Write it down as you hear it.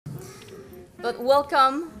But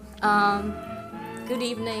welcome, good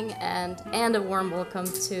evening, and a warm welcome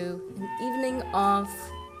to an evening of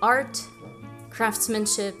art,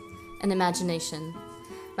 craftsmanship, and imagination.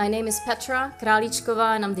 My name is Petra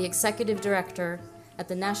Kralichkova, and I'm the Executive Director at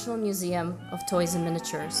the National Museum of Toys and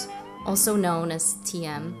Miniatures, also known as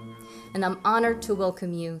TM, and I'm honored to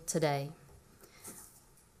welcome you today.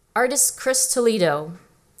 Artist ChrisToledo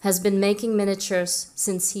has been making miniatures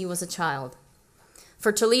since he was a child.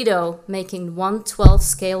 For Toledo, making 1/12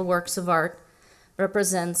 scale works of art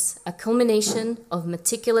represents a culmination of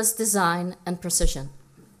meticulous design and precision.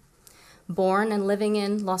 Born and living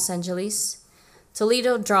in Los Angeles,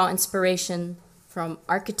 Toledo draw inspiration from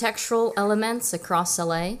architectural elements across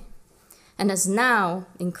LA and has now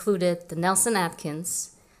included the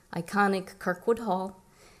Nelson-Atkins, iconic Kirkwood Hall,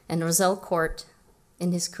 and Roselle Court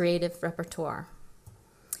in his creative repertoire.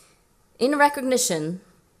 In recognition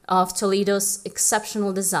of Toledo's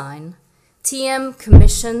exceptional design, TM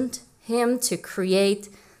commissioned him to create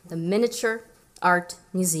the Miniature Art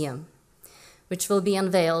Museum, which will be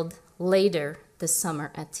unveiled later this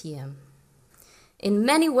summer at TM. In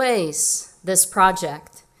many ways, this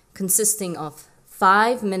project, consisting of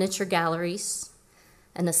 5 miniature galleries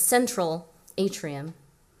and a central atrium,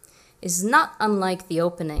 is not unlike the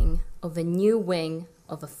opening of a new wing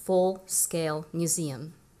of a full-scale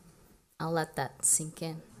museum. I'll let that sink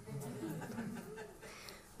in.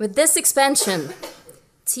 With this expansion,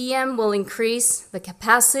 TM will increase the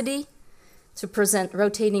capacity to present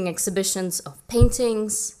rotating exhibitions of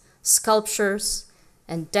paintings, sculptures,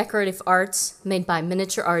 and decorative arts made by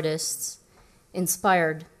miniature artists,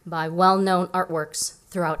 inspired by well-known artworks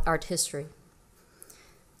throughout art history.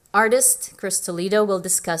 Artist ChrisToledo will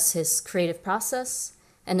discuss his creative process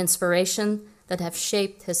and inspiration that have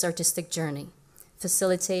shaped his artistic journey,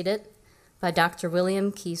 facilitated by Dr.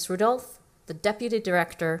 William Keys Rudolph, the Deputy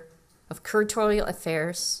Director of Curatorial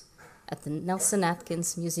Affairs at the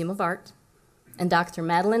Nelson-Atkins Museum of Art, and Dr.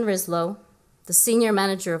 Madeline Rislow, the Senior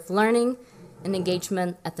Manager of Learning and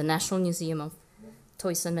Engagement at the National Museum of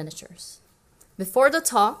Toys and Miniatures. Before the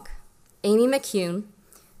talk, Amy McCune,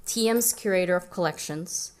 TM's Curator of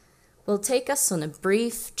Collections, will take us on a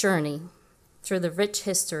brief journey through the rich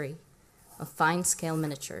history of fine-scale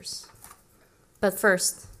miniatures. But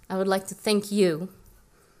first, I would like to thank you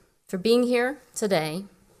for being here today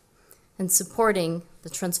and supporting the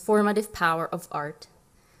transformative power of art,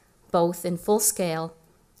 both in full scale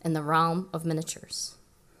and the realm of miniatures.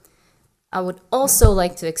 I would also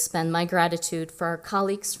like to expend my gratitude for our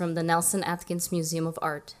colleagues from the Nelson-Atkins Museum of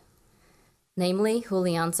Art, namely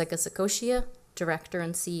Julian Zagasakoshia, Director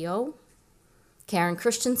and CEO, Karen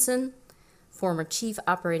Christensen, former Chief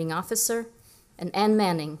Operating Officer, and Ann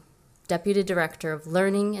Manning, Deputy Director of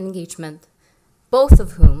Learning and Engagement, both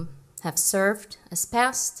of whom have served as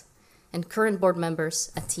past and current board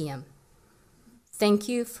members at TM. Thank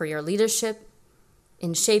you for your leadership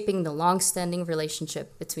in shaping the long-standing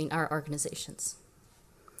relationship between our organizations.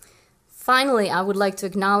 Finally, I would like to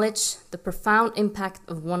acknowledge the profound impact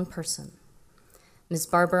of one person, Ms.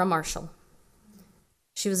 Barbara Marshall.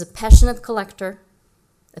 She was a passionate collector,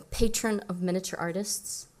 a patron of miniature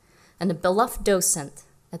artists, and a beloved docent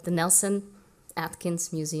at the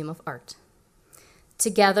Nelson-Atkins Museum of Art.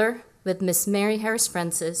 Together with Miss Mary Harris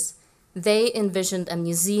Francis, they envisioned a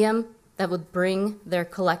museum that would bring their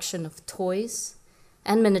collection of toys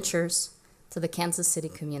and miniatures to the Kansas City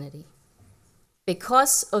community.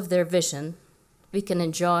 Because of their vision, we can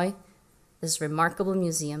enjoy this remarkable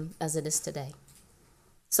museum as it is today.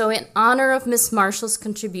 So in honor of Miss Marshall's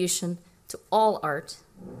contribution to all art,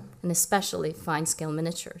 and especially fine-scale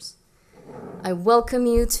miniatures, I welcome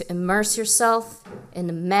you to immerse yourself in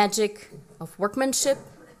the magic of workmanship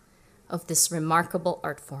of this remarkable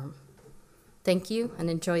art form. Thank you and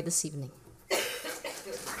enjoy this evening.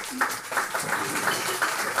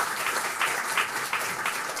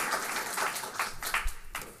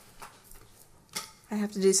 I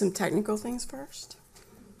have to do some technical things first.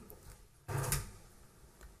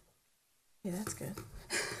 Yeah, that's good.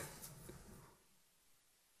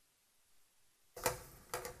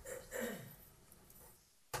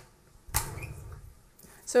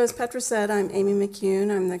 So as Petra said, I'm Amy McCune.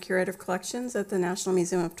 I'm the Curator of Collections at the National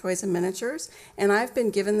Museum of Toys and Miniatures, and I've been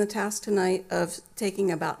given the task tonight of taking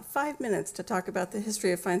about 5 minutes to talk about the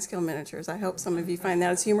history of fine-scale miniatures. I hope some of you find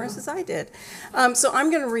that as humorous as I did. So I'm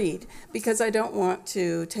going to read because I don't want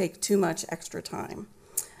to take too much extra time.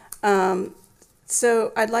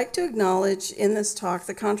 So I'd like to acknowledge in this talk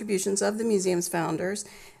the contributions of the museum's founders,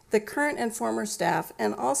 the current and former staff,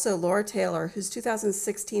 and also Laura Taylor, whose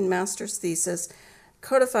 2016 master's thesis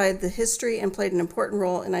codified the history and played an important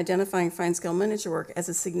role in identifying fine-scale miniature work as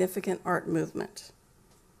a significant art movement.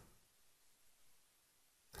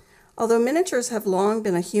 Although miniatures have long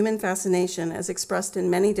been a human fascination as expressed in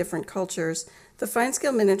many different cultures, the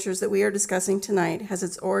fine-scale miniatures that we are discussing tonight has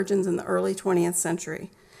its origins in the early 20th century,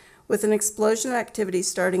 with an explosion of activity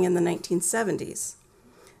starting in the 1970s.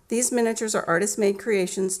 These miniatures are artist-made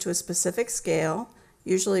creations to a specific scale,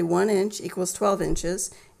 usually 1 inch equals 12 inches,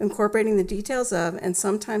 incorporating the details of and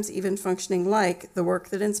sometimes even functioning like the work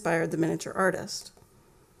that inspired the miniature artist.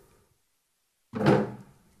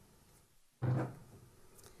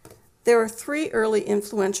 There are 3 early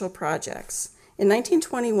influential projects. In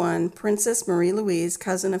 1921, Princess Marie-Louise,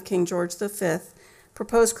 cousin of King George V,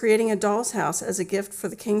 proposed creating a doll's house as a gift for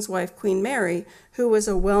the king's wife, Queen Mary, who was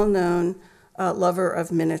a well-known lover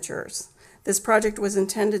of miniatures. This project was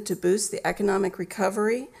intended to boost the economic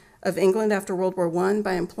recovery of England after World War I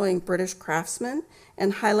by employing British craftsmen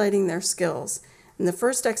and highlighting their skills. And the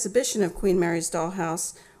first exhibition of Queen Mary's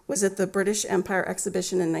dollhouse was at the British Empire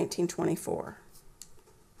Exhibition in 1924.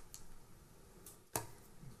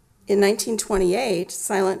 In 1928,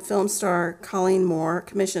 silent film star Colleen Moore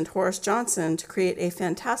commissioned Horace Johnson to create a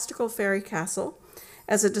fantastical fairy castle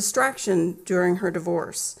as a distraction during her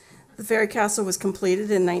divorce. The fairy castle was completed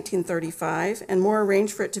in 1935, and Moore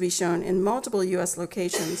arranged for it to be shown in multiple U.S.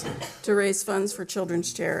 locations to raise funds for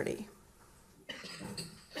children's charity.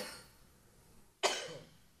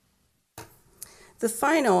 The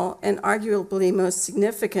final and arguably most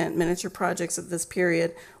significant miniature projects of this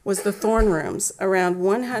period was the Thorn Rooms, around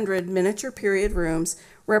 100 miniature period rooms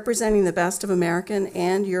representing the best of American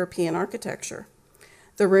and European architecture.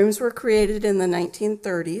 The rooms were created in the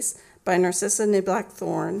 1930s by Narcissa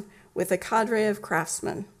Niblack-Thorne with a cadre of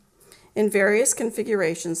craftsmen. In various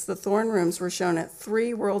configurations, the Thorn Rooms were shown at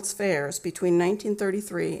 3 World's Fairs between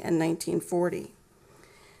 1933 and 1940.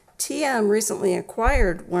 TM recently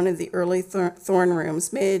acquired one of the early Thorn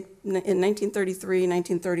Rooms made in 1933,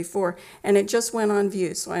 1934, and it just went on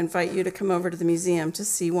view, so I invite you to come over to the museum to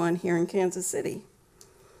see one here in Kansas City.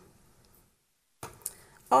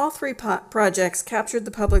 All 3 projects captured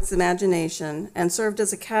the public's imagination and served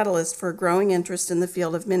as a catalyst for a growing interest in the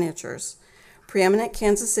field of miniatures. Preeminent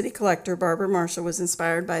Kansas City collector Barbara Marshall was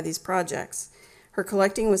inspired by these projects. Her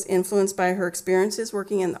collecting was influenced by her experiences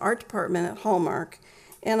working in the art department at Hallmark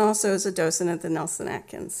and also as a docent at the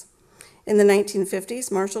Nelson-Atkins. In the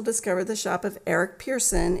 1950s, Marshall discovered the shop of Eric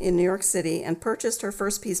Pearson in New York City and purchased her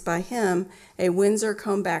first piece by him, a Windsor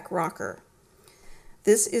comeback rocker.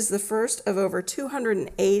 This is the first of over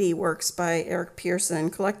 280 works by Eric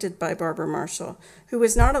Pearson collected by Barbara Marshall, who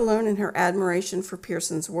was not alone in her admiration for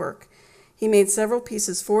Pearson's work. He made several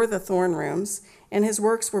pieces for the Thorn Rooms, and his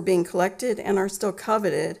works were being collected and are still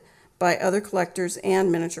coveted by other collectors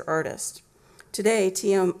and miniature artists. Today,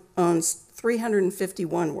 TM owns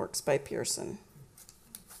 351 works by Pearson.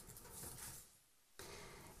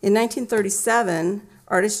 In 1937,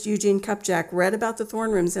 artist Eugene Kupchak read about the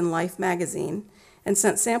Thorn Rooms in Life magazine and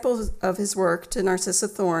sent samples of his work to Narcissa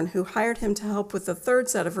Thorne, who hired him to help with the 3rd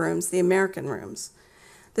set of rooms, the American Rooms.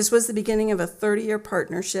 This was the beginning of a 30-year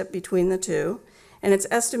partnership between the two, and it's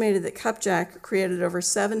estimated that Kupchak created over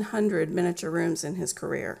 700 miniature rooms in his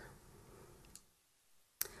career.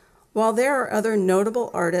 While there are other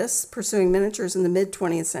notable artists pursuing miniatures in the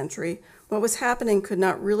mid-20th century, what was happening could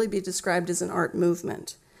not really be described as an art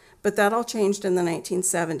movement. But that all changed in the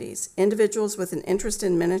 1970s. Individuals with an interest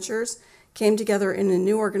in miniatures came together in a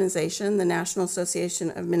new organization, the National Association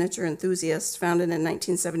of Miniature Enthusiasts, founded in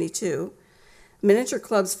 1972. Miniature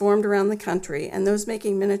clubs formed around the country, and those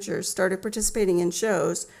making miniatures started participating in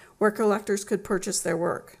shows where collectors could purchase their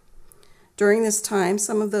work. During this time,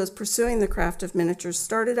 some of those pursuing the craft of miniatures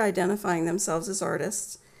started identifying themselves as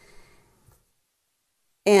artists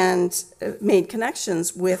and made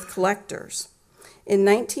connections with collectors. In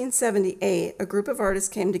 1978, a group of artists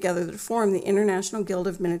came together to form the International Guild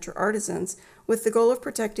of Miniature Artisans with the goal of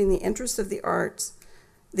protecting the interests of the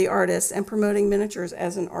artists, and promoting miniatures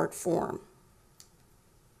as an art form.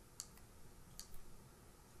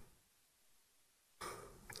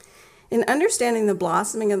 In understanding the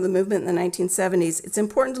blossoming of the movement in the 1970s, it's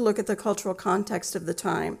important to look at the cultural context of the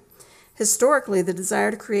time. Historically, the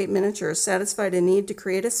desire to create miniatures satisfied a need to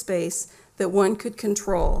create a space that one could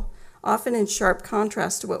control, often in sharp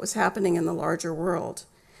contrast to what was happening in the larger world.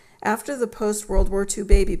 After the post-World War II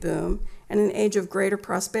baby boom and an age of greater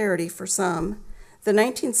prosperity for some, the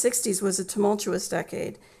 1960s was a tumultuous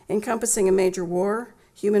decade, encompassing a major war,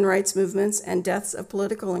 human rights movements, and deaths of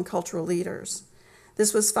political and cultural leaders.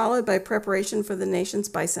 This was followed by preparation for the nation's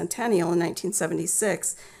bicentennial in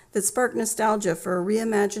 1976 that sparked nostalgia for a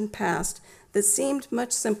reimagined past that seemed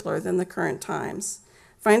much simpler than the current times.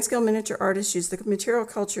 Fine-scale miniature artists use the material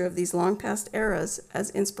culture of these long-past eras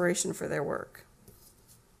as inspiration for their work.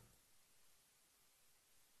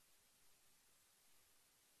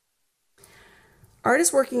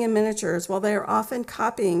 Artists working in miniatures, while they are often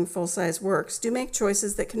copying full-size works, do make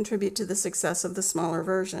choices that contribute to the success of the smaller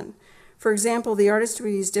version. For example, the artist will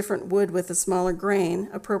use different wood with a smaller grain,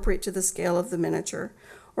 appropriate to the scale of the miniature,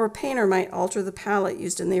 or a painter might alter the palette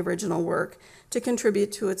used in the original work to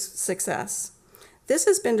contribute to its success. This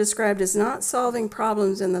has been described as not solving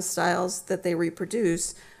problems in the styles that they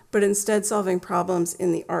reproduce, but instead solving problems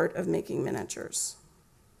in the art of making miniatures.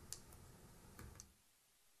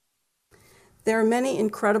 There are many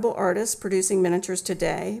incredible artists producing miniatures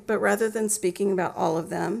today, but rather than speaking about all of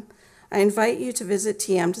them, I invite you to visit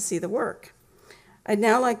TM to see the work. I'd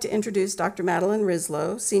now like to introduce Dr. Madeline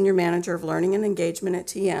Rislow, Senior Manager of Learning and Engagement at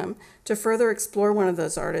TM, to further explore one of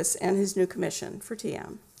those artists and his new commission for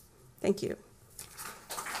TM. Thank you.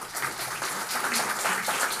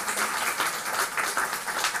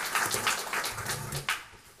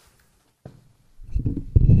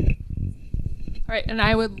 All right, and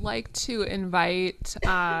I would like to invite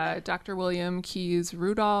Dr. William Keyes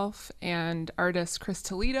Rudolph and artist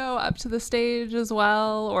ChrisToledo up to the stage as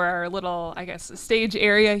well, or our little, I guess, stage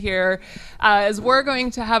area here, as we're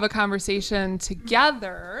going to have a conversation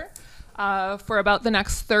together for about the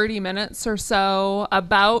next 30 minutes or so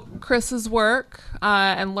about Chris's work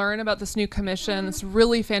and learn about this new commission, this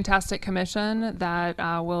really fantastic commission that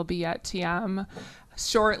will be at TM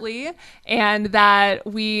shortly, and that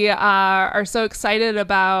we are so excited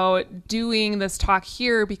about doing this talk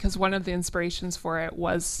here because one of the inspirations for it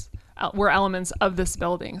were elements of this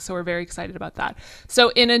building. So we're very excited about that. So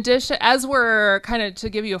in addition, as we're kind of to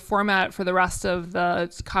give you a format for the rest of the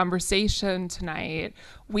conversation tonight,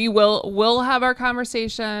 we'll have our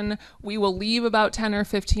conversation. We will leave about 10 or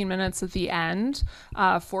 15 minutes at the end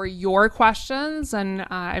for your questions, and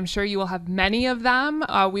I'm sure you will have many of them.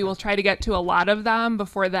 We will try to get to a lot of them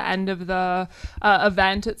before the end of the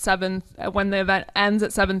event at when the event ends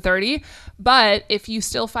at 7:30. But if you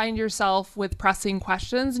still find yourself with pressing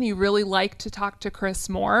questions and you really like to talk to Chris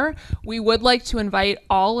more, we would like to invite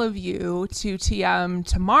all of you to TM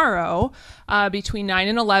tomorrow between 9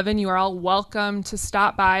 and 11. You are all welcome to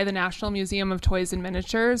stop by the National Museum of Toys and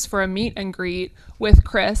Miniatures for a meet and greet with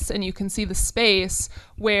Chris, and you can see the space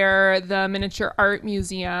where the Miniature Art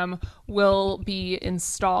Museum will be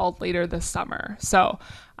installed later this summer. So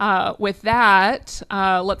with that,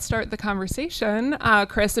 let's start the conversation,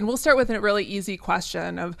 Chris, and we'll start with a really easy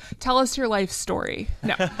question of tell us your life story.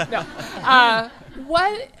 No.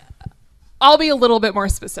 I'll be a little bit more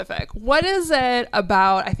specific. What is it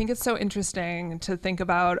about, I think it's so interesting to think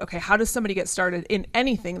about, okay, how does somebody get started in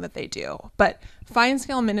anything that they do? But fine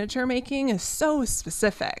scale miniature making is so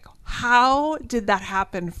specific. How did that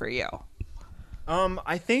happen for you?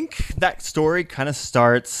 I think that story kind of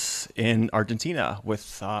starts in Argentina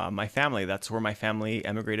with my family. That's where my family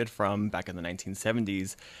emigrated from back in the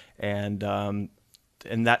 1970s. And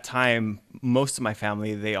in that time, most of my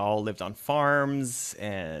family, they all lived on farms.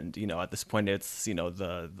 And, at this point, it's,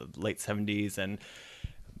 the late 70s. And,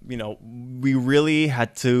 we really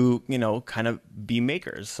had to, kind of be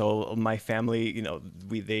makers. So my family,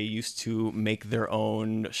 they used to make their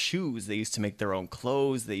own shoes. They used to make their own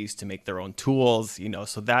clothes. They used to make their own tools,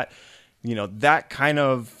 so that, that kind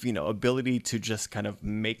of, ability to just kind of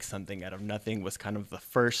make something out of nothing was kind of the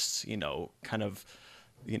first, the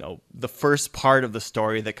first part of the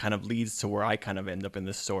story that kind of leads to where I kind of end up in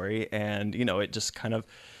this story. And, it just kind of,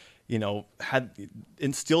 had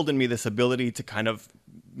instilled in me this ability to kind of,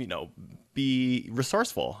 be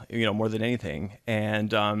resourceful, more than anything.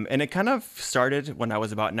 And it kind of started when I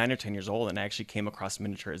was about 9 or 10 years old, and I actually came across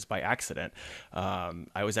miniatures by accident.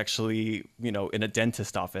 I was actually, in a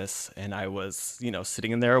dentist office, and I was,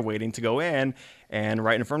 sitting in there waiting to go in, and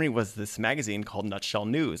right in front of me was this magazine called Nutshell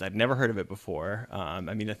News. I'd never heard of it before. I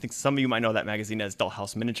think some of you might know that magazine as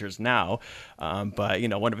Dollhouse Miniatures now, but,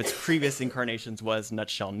 one of its previous incarnations was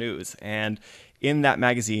Nutshell News. And in that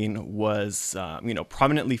magazine was,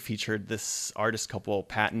 prominently featured this artist couple,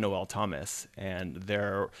 Pat and Noelle Thomas. And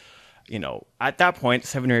they're, at that point,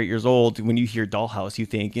 7 or 8 years old, when you hear Dollhouse, you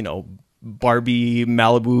think, Barbie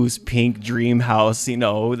Malibu's pink dream house, by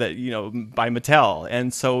Mattel.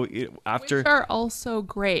 And so after... Which are also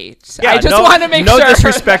great. Yeah, I just want to make sure. No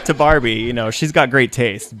disrespect to Barbie, she's got great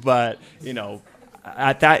taste, but,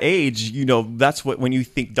 at that age, that's what, when you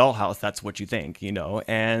think Dollhouse, that's what you think,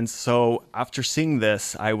 And so after seeing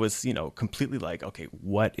this, I was, completely like, okay,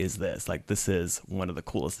 what is this? Like, this is one of the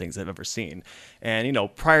coolest things I've ever seen. And,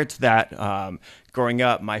 prior to that, growing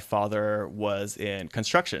up, my father was in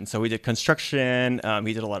construction. So he did construction.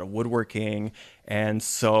 He did a lot of woodworking. And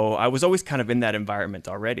so I was always kind of in that environment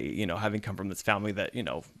already, having come from this family that,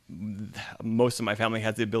 most of my family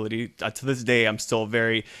has the ability, to this day, I'm still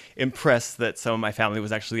very impressed that some of my family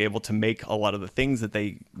was actually able to make a lot of the things that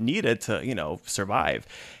they needed to, survive.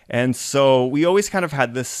 And so we always kind of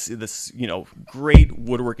had this great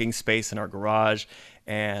woodworking space in our garage.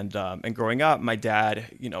 And growing up, my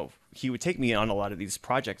dad, he would take me on a lot of these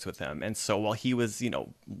projects with him. And so while he was,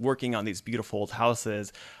 working on these beautiful old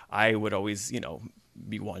houses, I would always,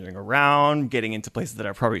 be wandering around, getting into places that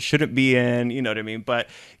I probably shouldn't be in, you know what I mean? But,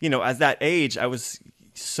 as that age, I was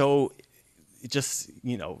so just,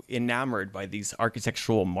 enamored by these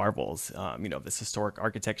architectural marvels, this historic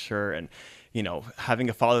architecture and, having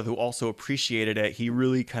a father who also appreciated it. He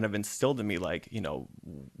really kind of instilled in me, like,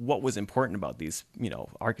 what was important about these,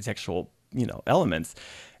 architectural elements.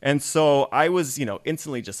 And so I was,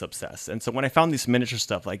 instantly just obsessed. And so when I found this miniature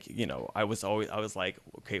stuff, like, I was like,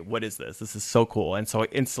 okay, what is this? This is so cool. And so I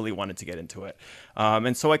instantly wanted to get into it.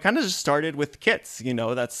 And so I kind of just started with kits,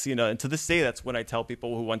 that's, and to this day, that's when I tell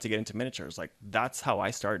people who want to get into miniatures, like, that's how I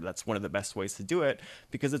started. That's one of the best ways to do it,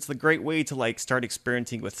 because it's the great way to like start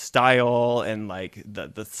experimenting with style and like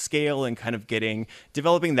the scale and kind of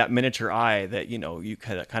developing that miniature eye that, you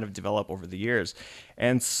kind of develop over the years.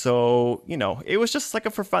 And so, it was just like a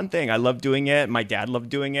for fun thing. I loved doing it. My dad loved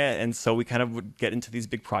doing it. And so we kind of would get into these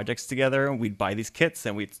big projects together, and we'd buy these kits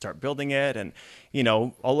and we'd start building it. And,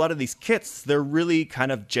 a lot of these kits, they're really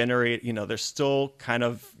kind of they're still kind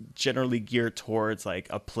of generally geared towards like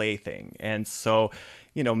a play thing. And so,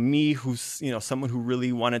 me who's, someone who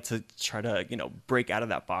really wanted to try to, break out of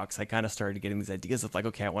that box, I kind of started getting these ideas of like,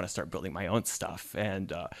 okay, I want to start building my own stuff.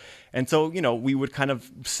 And so, we would kind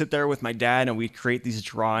of sit there with my dad and we'd create these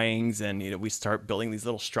drawings and, we start building these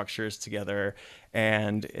little structures together.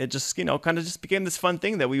 And it just, kind of just became this fun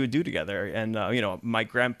thing that we would do together. And, my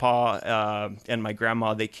grandpa and my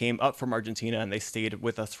grandma, they came up from Argentina and they stayed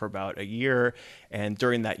with us for about a year. And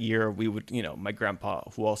during that year, we would, my grandpa,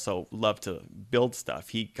 who also loved to build stuff,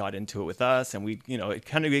 he got into it with us. And we, it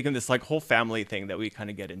kind of became this like whole family thing that we kind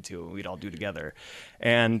of get into and we'd all do together.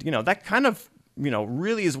 And, that kind of,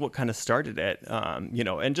 really is what kind of started it,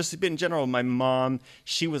 and just in general, my mom,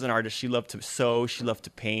 she was an artist. She loved to sew, she loved to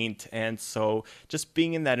paint. And so just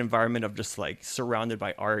being in that environment of just like surrounded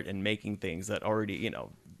by art and making things that already,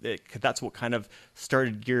 that's what kind of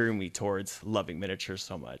started gearing me towards loving miniatures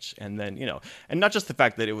so much. And then, and not just the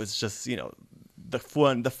fact that it was just, the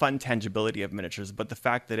fun tangibility of miniatures, but the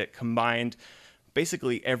fact that it combined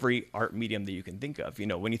basically every art medium that you can think of.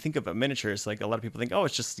 When you think of a miniature, it's like a lot of people think, oh,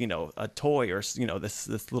 it's just, a toy or, this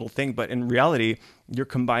little thing. But in reality, you're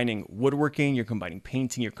combining woodworking, you're combining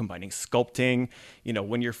painting, you're combining sculpting.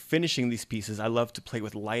 When you're finishing these pieces, I love to play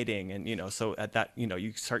with lighting. And, so at that,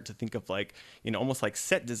 you start to think of like, almost like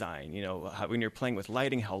set design, how, when you're playing with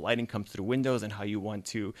lighting, how lighting comes through windows and how you want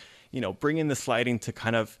to, bring in this lighting to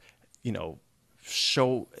kind of,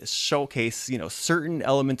 showcase certain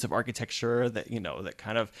elements of architecture that that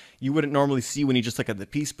kind of you wouldn't normally see when you just look at the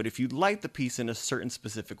piece. But if you light the piece in a certain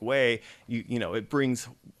specific way, it brings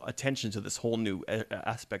attention to this whole new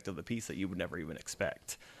aspect of the piece that you would never even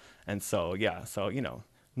expect. And so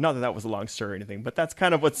not that was a long story or anything, but that's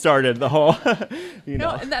kind of what started the whole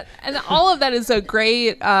and all of that is a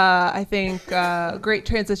great I think great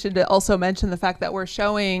transition to also mention the fact that we're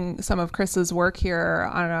showing some of Chris's work here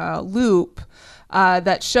on a loop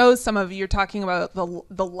that shows some of, you're talking about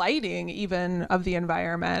the lighting even of the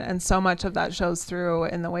environment, and so much of that shows through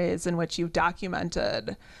in the ways in which you've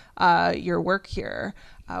documented your work here,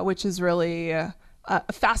 which is really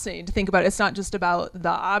fascinating to think about. It's not just about the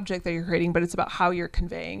object that you're creating, but it's about how you're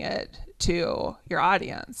conveying it to your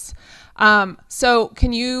audience. So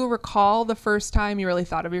can you recall the first time you really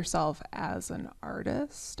thought of yourself as an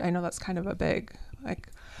artist? I know that's kind of a big,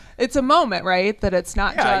 it's a moment, right? That it's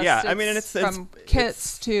not just I mean, it's from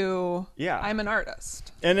kits to I'm an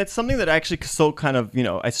artist. And it's something that I actually still kind of,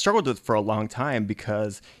 I struggled with for a long time,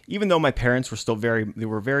 because even though my parents were still they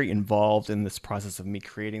were very involved in this process of me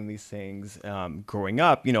creating these things, growing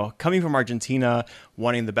up, coming from Argentina,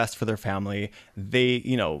 wanting the best for their family, they,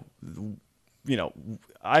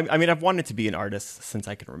 I mean, I've wanted to be an artist since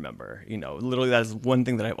I can remember, literally that is one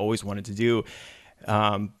thing that I've always wanted to do.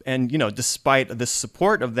 And, despite the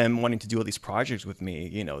support of them wanting to do all these projects with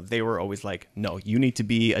me, they were always like, no, you need to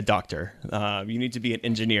be a doctor. You need to be an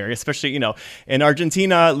engineer, especially, in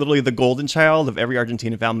Argentina, literally the golden child of every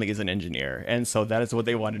Argentine family is an engineer. And so that is what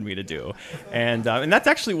they wanted me to do. And that's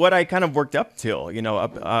actually what I kind of worked up till,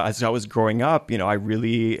 as I was growing up, I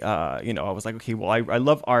really, I was like, okay, well, I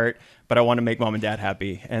love art, but I want to make mom and dad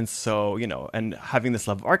happy. And so, and having this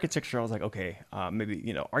love of architecture, I was like, okay,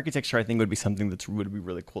 maybe, architecture I think would be something that would be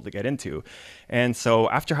really cool to get into. And so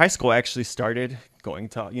after high school, I actually started going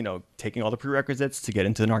to, taking all the prerequisites to get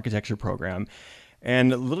into an architecture program.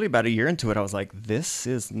 And literally about a year into it, I was like, this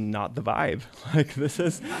is not the vibe. Like, this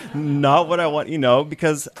is not what I want,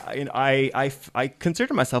 because I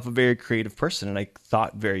consider myself a very creative person, and I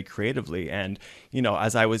thought very creatively. And,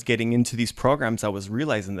 as I was getting into these programs, I was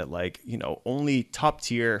realizing that, like, only top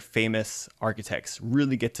tier famous architects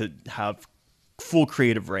really get to have full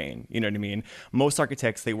creative reign. You know what I mean? Most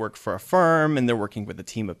architects, they work for a firm and they're working with a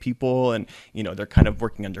team of people, and they're kind of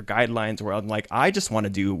working under guidelines, where I'm like, I just want to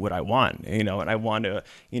do what I want, and I want to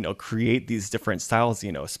create these different styles,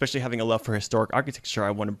 especially having a love for historic architecture. I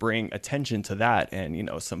want to bring attention to that, and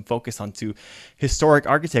some focus onto historic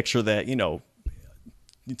architecture that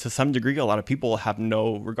to some degree a lot of people have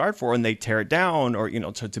no regard for, and they tear it down, or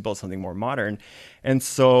to build something more modern. And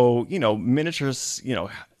so miniatures,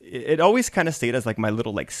 it always kind of stayed as like my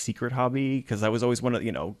little like secret hobby, because I was always one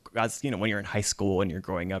of, as when you're in high school and you're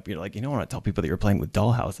growing up, you're like, you don't want to tell people that you're playing with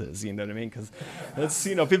doll houses, you know what I mean? Because that's,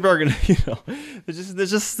 people are gonna,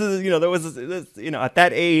 there's just there was this, at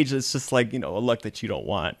that age, it's just like, a luck that you don't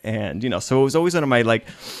want. And so it was always one of my like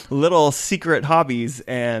little secret hobbies.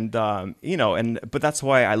 And but that's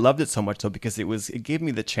why I loved it so much, though, because it gave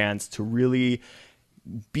me the chance to really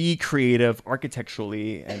be creative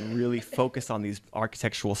architecturally and really focus on these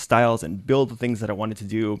architectural styles and build the things that I wanted to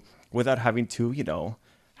do without having to,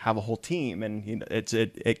 have a whole team. And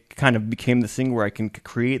it kind of became this thing where I can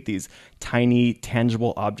create these tiny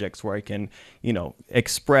tangible objects where I can,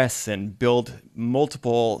 express and build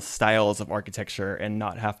multiple styles of architecture and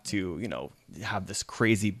not have to, have this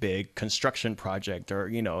crazy big construction project, or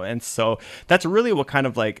and so that's really what kind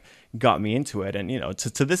of like got me into it. And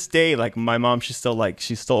to this day, like my mom, she's still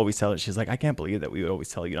always telling, she's like, I can't believe that we would always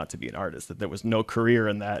tell you not to be an artist, that there was no career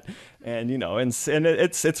in that. And and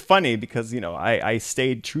it's funny because I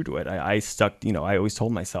stayed true to it. I stuck, I always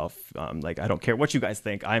told myself, like, I don't care what you guys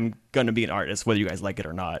think, I'm gonna be an artist whether you guys like it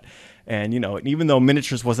or not. And and even though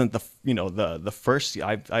miniatures wasn't the first,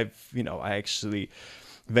 I actually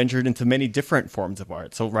ventured into many different forms of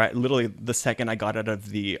art. So literally the second I got out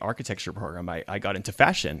of the architecture program, I got into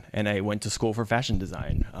fashion, and I went to school for fashion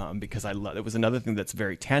design, because it was another thing that's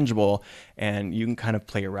very tangible and you can kind of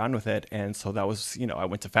play around with it. And so that was, I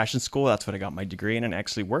went to fashion school. That's what I got my degree in, and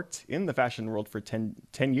actually worked in the fashion world for 10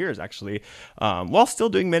 years actually, while still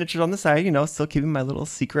doing miniatures on the side, still keeping my little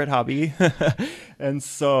secret hobby. And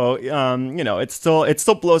so, it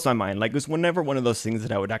still blows my mind. Like, it was never one of those things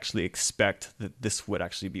that I would actually expect that this would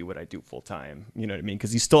actually be what I do full time. You know what I mean?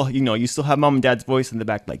 Because you still have mom and dad's voice in the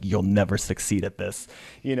back, like, you'll never succeed at this.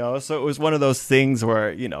 So it was one of those things where,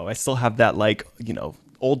 I still have that, like,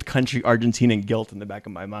 old country Argentinian guilt in the back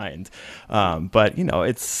of my mind. But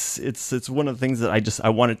it's one of the things that I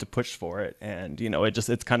wanted to push for it. And,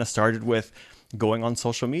 it's kind of started with going on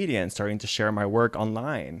social media and starting to share my work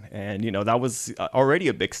online. And, that was already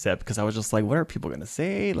a big step, because I was just like, what are people going to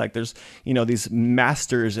say? Like, there's, these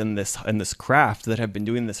masters in this craft that have been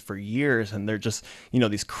doing this for years. And they're just,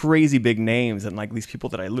 these crazy big names, and like these people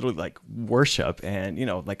that I literally like worship. And,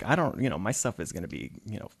 like, I don't, my stuff is going to be,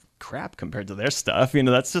 crap compared to their stuff.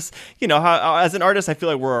 That's just, how, as an artist, I feel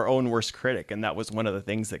like we're our own worst critic. And that was one of the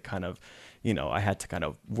things that kind of, I had to kind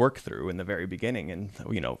of work through in the very beginning, and,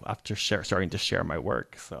 after starting to share my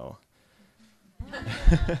work. So.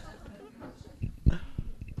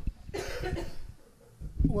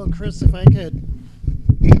 Well, Chris, if I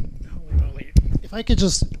could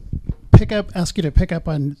just ask you to pick up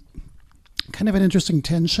on kind of an interesting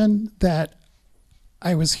tension that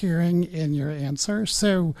I was hearing in your answer.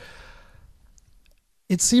 So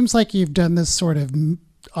it seems like you've done this sort of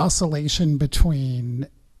oscillation between,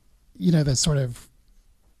 the sort of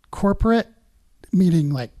corporate, meaning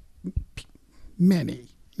like many,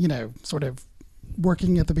 sort of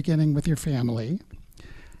working at the beginning with your family,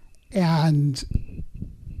 and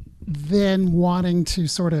then wanting to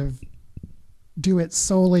sort of do it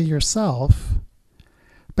solely yourself.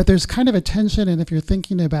 But there's kind of a tension, and if you're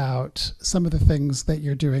thinking about some of the things that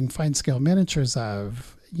you're doing fine scale miniatures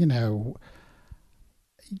of,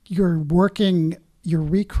 you're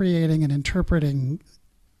recreating and interpreting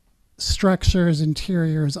structures,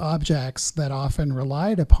 interiors, objects that often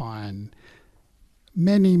relied upon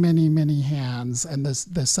many, many, many hands, and the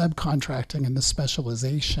subcontracting and the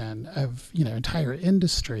specialization of, entire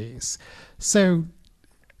industries. So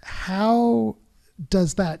how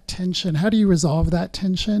does that tension, how do you resolve that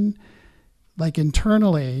tension, like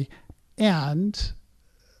internally? And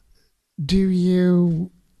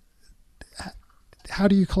how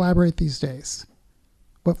do you collaborate these days?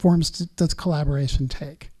 What forms does collaboration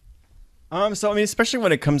take? So I mean, especially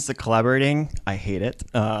when it comes to collaborating, I hate it.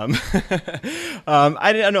 I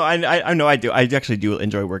don't know. I know I do. I actually do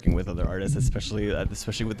enjoy working with other artists, especially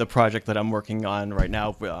with the project that I'm working on right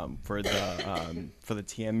now for the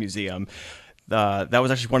TM Museum. That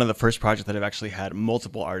was actually one of the first projects that I've actually had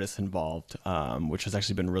multiple artists involved, which has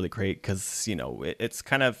actually been really great because, you know, it's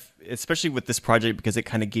kind of, especially with this project, because it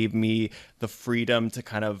kind of gave me the freedom to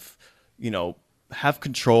kind of, you know, have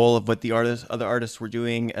control of what the other artists were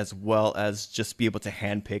doing, as well as just be able to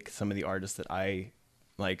handpick some of the artists that I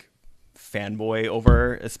like fanboy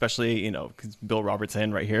over, especially, you know, 'cause Bill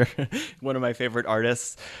Robertson right here, one of my favorite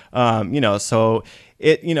artists. You know, so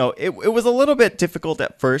it was a little bit difficult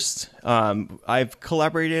at first. I've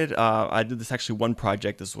collaborated. I did this actually one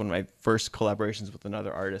project. This is one of my first collaborations with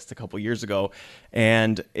another artist a couple years ago,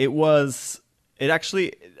 and I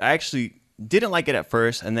actually didn't like it at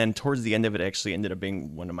first, and then towards the end of it, actually ended up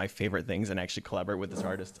being one of my favorite things, and I actually collaborate with this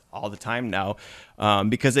artist all the time now,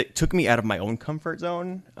 because it took me out of my own comfort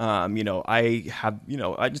zone. You know,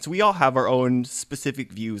 we all have our own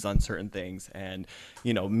specific views on certain things, and,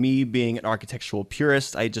 you know, me being an architectural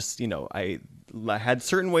purist, I had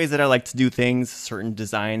certain ways that I like to do things, certain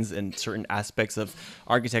designs and certain aspects of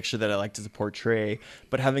architecture that I like to portray.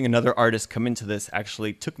 But having another artist come into this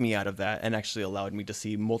actually took me out of that and actually allowed me to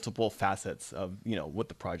see multiple facets of, you know, what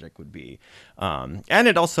the project would be. And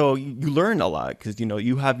it also, you learn a lot because, you know,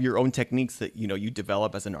 you have your own techniques that, you know, you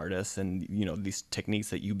develop as an artist, and, you know, these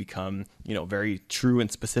techniques that you become, you know, very true and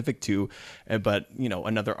specific to. But, you know,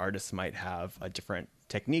 another artist might have a different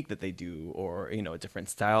technique that they do, or, you know, a different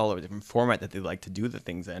style or a different format that they like to do the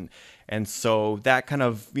things in. And so that kind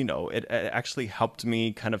of, you know, it actually helped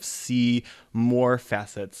me kind of see more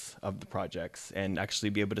facets of the projects and actually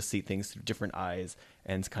be able to see things through different eyes,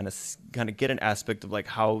 and kind of get an aspect of like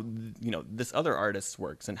how, you know, this other artist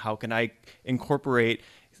works, and how can I incorporate,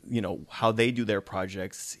 you know, how they do their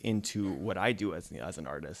projects into what I do as an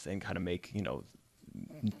artist, and kind of make, you know,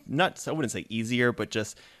 I wouldn't say easier, but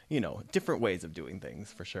just, you know, different ways of doing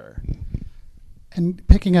things for sure. And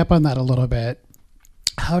picking up on that a little bit,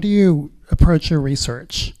 how do you approach your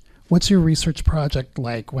research? What's your research project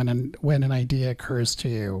like when an idea occurs to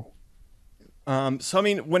you? So, I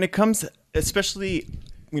mean, when it comes, especially,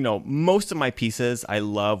 you know, most of my pieces, I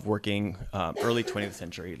love working early 20th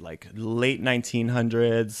century, like late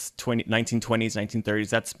 1900s, 1920s, 1930s.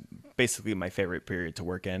 That's basically my favorite period to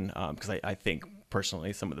work in, because I think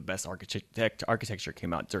personally some of the best architecture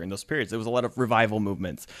came out during those periods. There was a lot of revival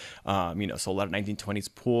movements, you know, so a lot of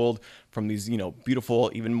 1920s pulled from these, you know,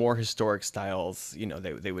 beautiful, even more historic styles. You know,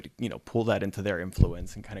 they would, you know, pull that into their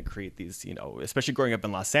influence and kind of create these, you know, especially growing up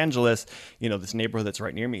in Los Angeles, you know, this neighborhood that's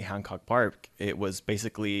right near me, Hancock Park, it was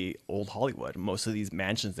basically old Hollywood. Most of these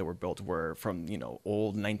mansions that were built were from, you know,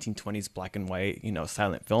 old 1920s black and white, you know,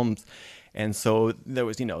 silent films. And so there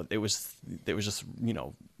was, you know, it was just, you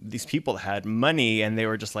know, these people had money, and they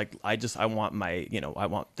were just like, I want my, you know, I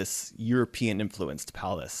want this European influenced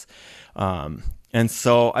palace. And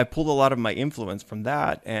so I pulled a lot of my influence from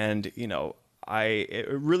that. And, you know, it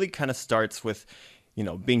really kind of starts with, you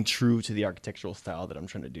know, being true to the architectural style that I'm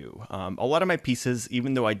trying to do. A lot of my pieces,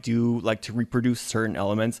 even though I do like to reproduce certain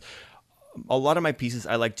elements, a lot of my pieces,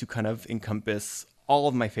 I like to kind of encompass all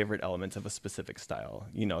of my favorite elements of a specific style,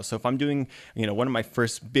 you know. So if I'm doing, you know, one of my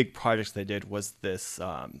first big projects that I did was this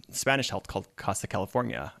Spanish house called Casa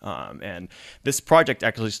California. And this project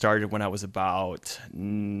actually started when I was probably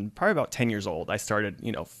about 10 years old. I started,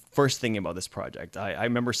 you know, first thinking about this project. I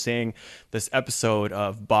remember seeing this episode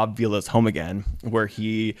of Bob Vila's Home Again, where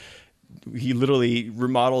he literally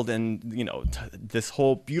remodeled and, you know, this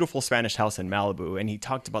whole beautiful Spanish house in Malibu, and he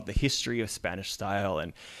talked about the history of Spanish style,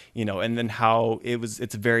 and, you know, and then how it's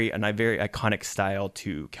a very iconic style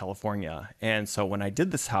to California. And so when I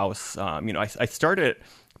did this house, you know, I started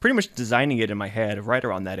pretty much designing it in my head right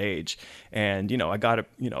around that age. And, you know, I got,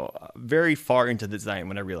 you know, very far into the design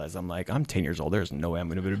when I realized I'm 10 years old. There's no way I'm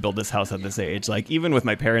going to be able to build this house at this age. Like, even with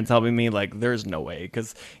my parents helping me, like, there's no way.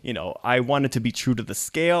 Because, you know, I wanted to be true to the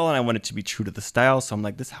scale, and I wanted to be true to the style. So I'm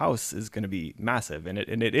like, this house is going to be massive. And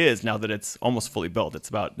it is, now that it's almost fully built.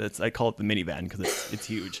 I call it the minivan because it's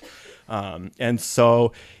huge. And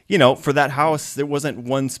so, you know, for that house, there wasn't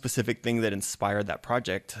one specific thing that inspired that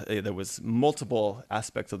project. There was multiple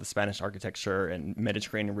aspects of the Spanish architecture and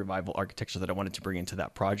Mediterranean revival architecture that I wanted to bring into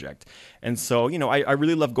that project. And so, you know, I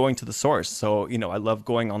really love going to the source. So, you know, I love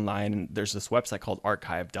going online, and there's this website called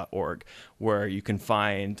archive.org where you can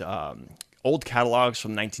find old catalogs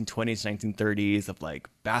from 1920s, 1930s of like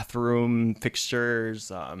bathroom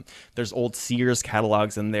fixtures. There's old Sears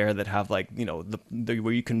catalogs in there that have like, you know, the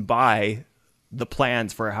where you can buy the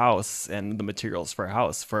plans for a house and the materials for a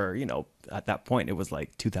house for, you know, at that point it was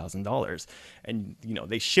like $2,000, and you know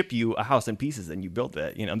they ship you a house in pieces and you build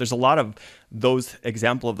it. You know, there's a lot of those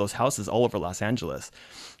example of those houses all over Los Angeles.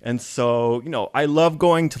 And so, you know, I love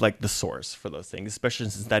going to like the source for those things, especially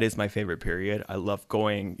since that is my favorite period. I love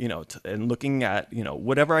going, you know, and looking at, you know,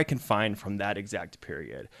 whatever I can find from that exact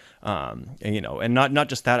period. And, you know, and not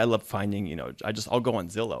just that, I love finding, you know, I'll go on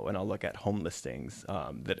Zillow and I'll look at home listings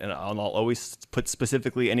and I'll always put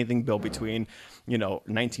specifically anything built between, you know,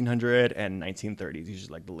 1900 and 1930s,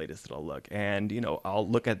 usually like the latest that I'll look. And, you know, I'll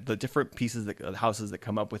look at the different pieces, the houses that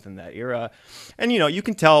come up within that era. And, you know, you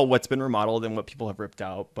can tell what's been remodeled and what people have ripped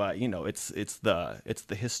out. But, you know, it's the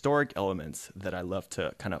historic elements that I love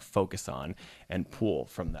to kind of focus on and pull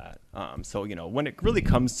from that. So, you know, when it really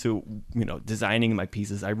comes to, you know, designing my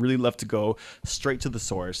pieces, I really love to go straight to the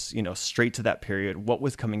source, you know, straight to that period. What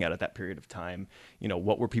was coming out at that period of time? You know,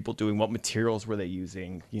 what were people doing? What materials were they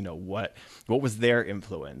using? You know, what was their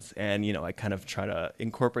influence? And, you know, I kind of try to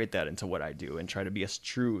incorporate that into what I do and try to be as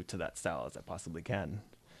true to that style as I possibly can.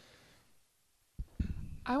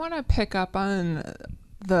 I want to pick up on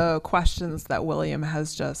the questions that William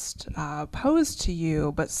has just posed to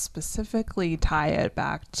you, but specifically tie it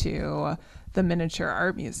back to the Miniature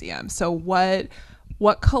Art Museum. So what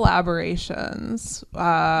collaborations,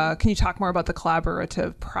 can you talk more about the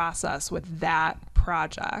collaborative process with that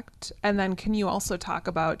project? And then can you also talk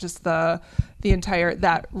about just the entire,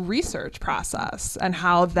 that research process and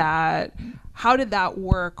how did that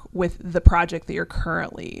work with the project that you're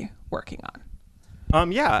currently working on?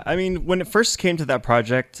 Yeah, I mean, when it first came to that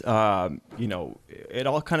project, you know, it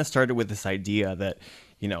all kind of started with this idea that,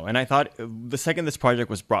 you know, and I thought the second this project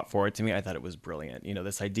was brought forward to me, I thought it was brilliant. You know,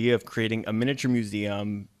 this idea of creating a miniature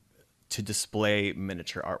museum to display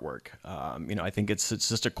miniature artwork. You know, I think it's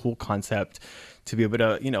just a cool concept to be able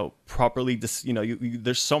to, you know, properly,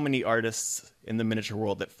 there's so many artists in the miniature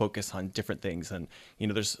world that focus on different things. And, you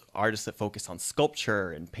know, there's artists that focus on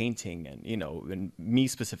sculpture and painting and, you know, and me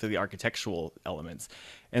specifically architectural elements.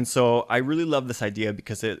 And so I really love this idea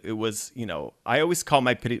because it was, you know, I always call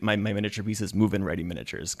my miniature pieces move-in ready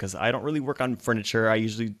miniatures because I don't really work on furniture. I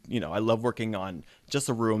usually, you know, I love working on just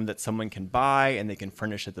a room that someone can buy and they can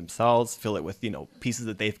furnish it themselves, fill it with, you know, pieces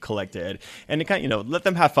that they've collected and it kind of, you know, let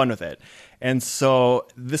them have fun with it. And so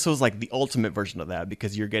this was like the ultimate version of that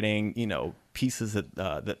because you're getting, you know, pieces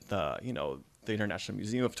that you know, the International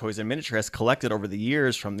Museum of Toys and Miniature has collected over the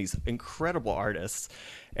years from these incredible artists.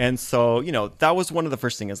 And so, you know, that was one of the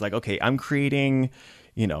first things is like, okay, I'm creating,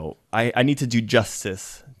 you know, I need to do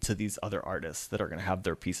justice to these other artists that are going to have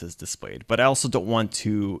their pieces displayed, but I also don't want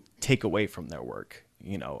to take away from their work.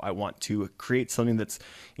 You know, I want to create something that's,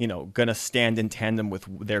 you know, going to stand in tandem with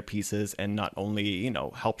their pieces and not only, you know,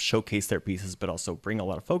 help showcase their pieces, but also bring a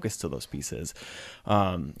lot of focus to those pieces.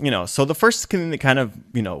 You know, so the first thing that kind of,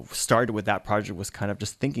 you know, started with that project was kind of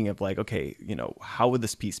just thinking of like, okay, you know, how would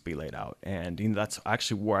this piece be laid out? And, you know, that's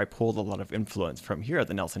actually where I pulled a lot of influence from here at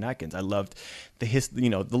the Nelson-Atkins. I loved you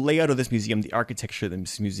know, the layout of this museum, the architecture of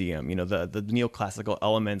this museum, you know, the neoclassical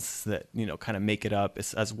elements that, you know, kind of make it up,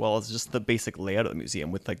 as well as just the basic layout of the museum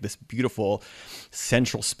with like this beautiful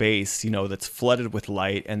central space, you know, that's flooded with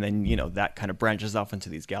light. And then, you know, that kind of branches off into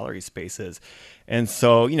these gallery spaces. And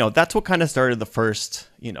so, you know, that's what kind of started the first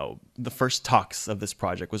talks of this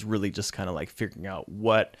project was really just kind of like figuring out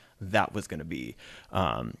what that was going to be,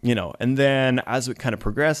 you know, and then as it kind of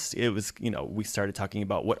progressed, it was, you know, we started talking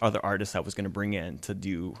about what other artists I was going to bring in to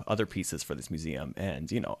do other pieces for this museum.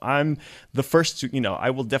 And, you know, I'm the first to, you know,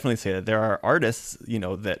 I will definitely say that there are artists, you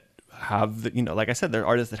know, that have the, you know, like I said, there are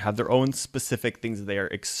artists that have their own specific things that they are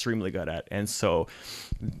extremely good at. And so,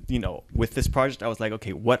 you know, with this project, I was like,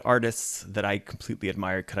 okay, what artists that I completely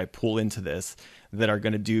admire could I pull into this that are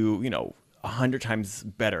going to do, you know, 100 times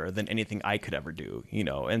better than anything I could ever do, you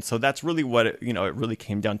know? And so that's really what, it really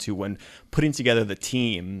came down to when putting together the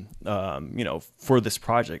team, you know, for this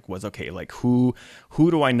project was, okay, like who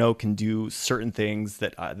do I know can do certain things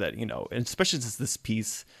that, you know, and especially since this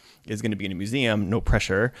piece is going to be in a museum, no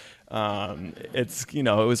pressure. It's, you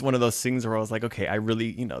know, it was one of those things where I was like, okay, I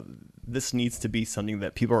really, you know, this needs to be something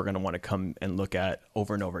that people are going to want to come and look at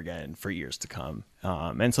over and over again for years to come.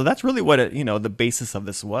 And so that's really what the basis of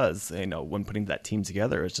this was, when putting that team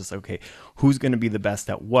together. It's just, okay, who's going to be the best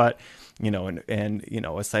at what, and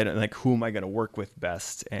aside, like, who am I going to work with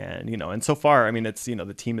best? And, and so far, I mean, it's,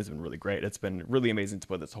 the team has been really great. It's been really amazing to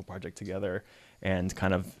put this whole project together and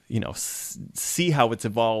kind of, see how it's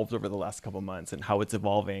evolved over the last couple months and how it's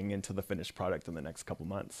evolving into the finished product in the next couple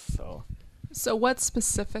months. So what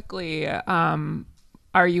specifically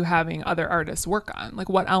are you having other artists work on? Like,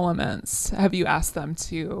 what elements have you asked them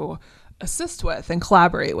to assist with and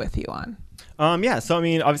collaborate with you on? Yeah. So, I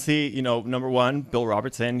mean, obviously, number one, Bill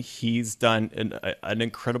Robertson, he's done an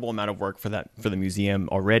incredible amount of work for the museum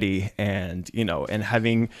already. And, and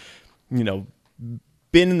having,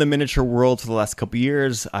 been in the miniature world for the last couple of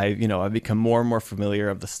years, I've become more and more familiar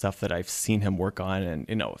of the stuff that I've seen him work on,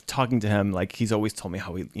 and talking to him, like, he's always told me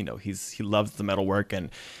how he loves the metal work, and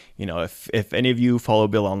if any of you follow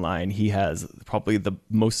Bill online, he has probably the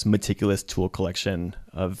most meticulous tool collection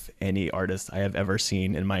of any artist I have ever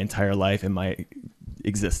seen in my entire life, in my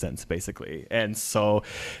existence, basically. And so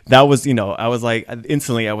that was, I was like,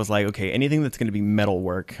 instantly I was like, okay, anything that's going to be metal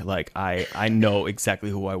work, like, I know exactly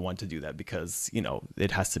who I want to do that, because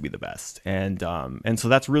it has to be the best. And so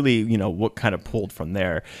that's really what kind of pulled from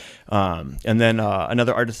there. And then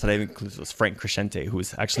another artist that I included was Frank Crescente, who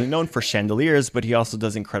is actually known for chandeliers, but he also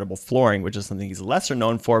does incredible flooring, which is something he's lesser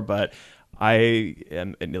known for, but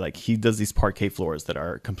he does these parquet floors that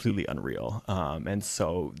are completely unreal. And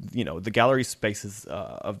so, the gallery spaces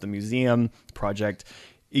of the museum project,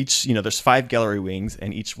 each, there's 5 gallery wings,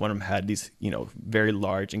 and each one of them had these, very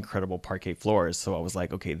large, incredible parquet floors. So I was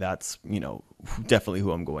like, okay, that's, definitely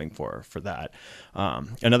who I'm going for that.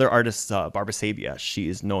 Another artist, Barbara Sabia, she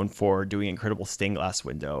is known for doing incredible stained glass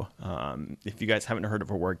window. If you guys haven't heard of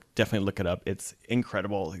her work, definitely look it up. It's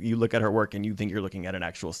incredible. You look at her work and you think you're looking at an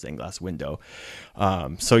actual stained glass window.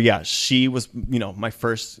 So yeah, she was, my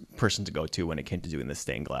first person to go to when it came to doing the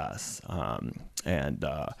stained glass.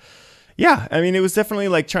 Yeah, I mean, it was definitely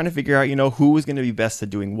like trying to figure out, who was going to be best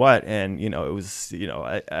at doing what. And, it was,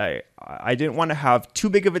 I didn't want to have too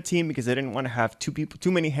big of a team, because I didn't want to have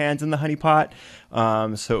too many hands in the honey pot.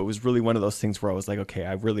 So it was really one of those things where I was like, okay,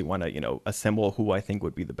 I really want to, assemble who I think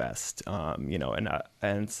would be the best.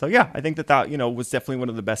 And so, yeah, I think that, was definitely one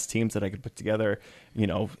of the best teams that I could put together,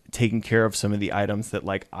 taking care of some of the items that,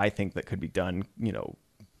 like, I think that could be done,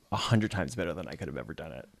 100 times better than I could have ever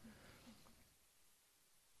done it.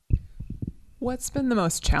 What's been the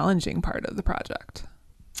most challenging part of the project?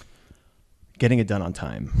 Getting it done on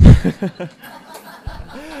time.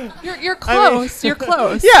 You're close. You're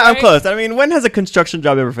close. Yeah, right? I'm close. I mean, when has a construction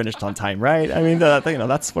job ever finished on time, right? I mean,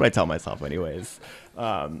 that's what I tell myself anyways.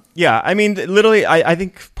 Yeah, I mean, literally, I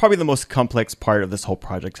think probably the most complex part of this whole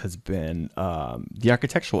project has been the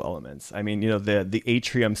architectural elements. I mean, the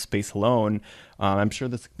atrium space alone, I'm sure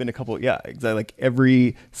there's been a couple, yeah, exactly. Like,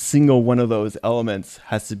 every single one of those elements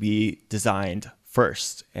has to be designed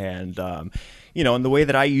first. And, and the way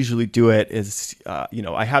that I usually do it is,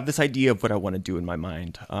 I have this idea of what I want to do in my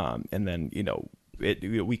mind. And then,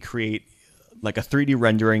 we create like a 3D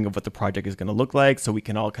rendering of what the project is going to look like, so we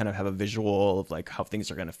can all kind of have a visual of like how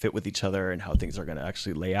things are going to fit with each other and how things are going to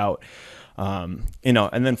actually lay out. And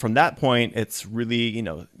then from that point, it's really,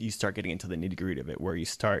 you start getting into the nitty gritty of it, where you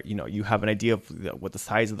start, you have an idea of what the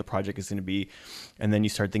size of the project is going to be. And then you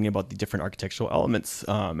start thinking about the different architectural elements.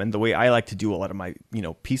 And the way I like to do a lot of my,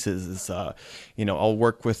 pieces is, I'll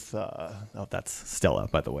work with, that's Stella,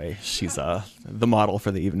 by the way. She's the model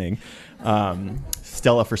for the evening.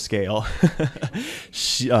 Stella for scale.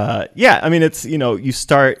 Yeah, I mean, it's,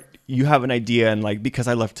 you have an idea, and like, because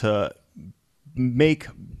I love to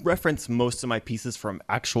reference most of my pieces from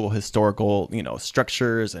actual historical,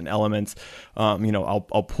 structures and elements.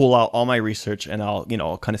 I'll pull out all my research, and I'll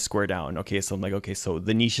kind of square down. Okay, so I'm like, okay, so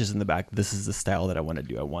the niches in the back, this is the style that I want to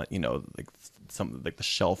do. I want, like some like the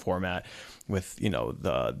shell format with,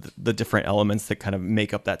 the different elements that kind of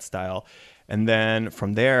make up that style. And then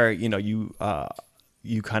from there, you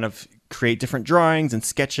kind of create different drawings and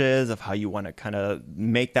sketches of how you want to kind of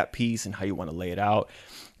make that piece and how you want to lay it out.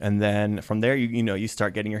 And then from there, you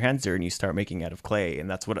start getting your hands dirty and you start making out of clay. And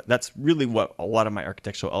that's really what a lot of my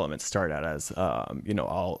architectural elements start out as.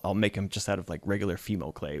 I'll make them just out of like regular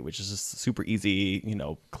Fimo clay, which is just super easy,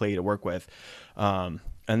 clay to work with. And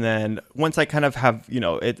then once I kind of have,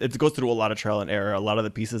 it goes through a lot of trial and error. A lot of the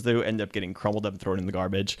pieces do end up getting crumbled up and thrown in the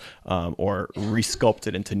garbage, or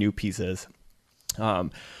resculpted into new pieces.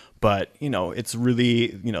 But it's really,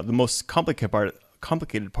 the most complicated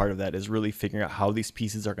part of that is really figuring out how these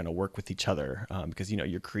pieces are going to work with each other, because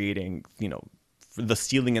you're creating the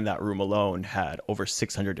ceiling in that room alone had over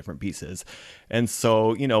 600 different pieces. And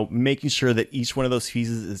so, making sure that each one of those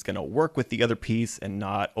pieces is going to work with the other piece and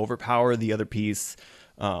not overpower the other piece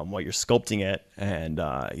while you're sculpting it. And,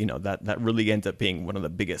 that really ends up being one of the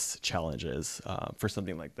biggest challenges for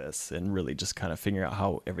something like this, and really just kind of figuring out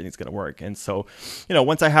how everything's going to work. And so,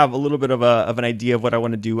 once I have a little bit of an idea of what I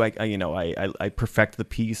want to do, I perfect the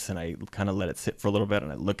piece, and I kind of let it sit for a little bit,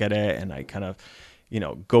 and I look at it, and I kind of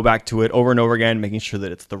go back to it over and over again, making sure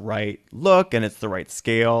that it's the right look and it's the right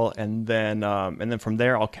scale. And then from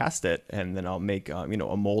there, I'll cast it, and then I'll make, a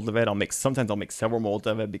mold of it. Sometimes I'll make several molds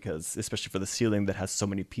of it, because especially for the ceiling that has so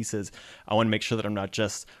many pieces, I want to make sure that I'm not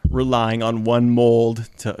just relying on one mold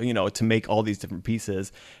to make all these different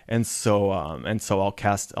pieces. And so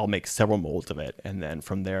I'll make several molds of it. And then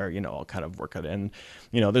from there, I'll kind of work it in.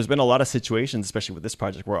 There's been a lot of situations, especially with this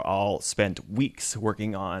project, where I'll spend weeks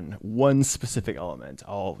working on one specific element.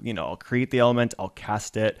 I'll create the element, I'll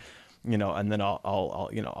cast it, and then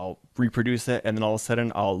I'll reproduce it, and then all of a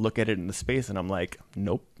sudden I'll look at it in the space, and I'm like,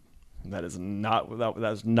 nope, it does not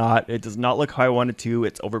look how I want it to.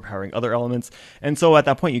 It's overpowering other elements. And so at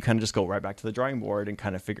that point, you kind of just go right back to the drawing board and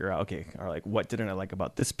kind of figure out, okay, or like, what didn't I like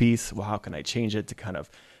about this piece? Well, how can I change it to kind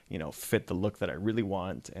of fit the look that I really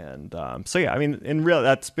want? And in real,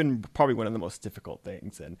 that's been probably one of the most difficult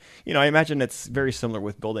things. And I imagine it's very similar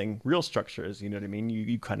with building real structures. You know what I mean?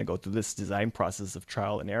 You kind of go through this design process of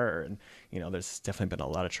trial and error, and there's definitely been a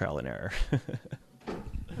lot of trial and error.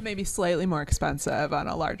 Maybe slightly more expensive on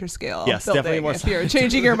a larger scale. Yes, building, definitely more. If you're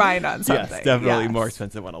changing your mind on something. Yes, definitely more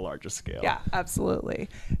expensive on a larger scale. Yeah, absolutely.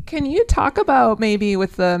 Can you talk about, maybe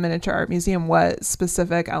with the Miniature Art Museum, what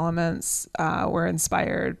specific elements were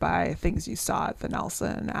inspired by things you saw at the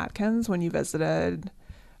Nelson-Atkins when you visited?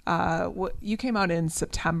 You came out in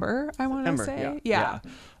September, I want to say. Yeah.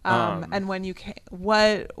 And when you came,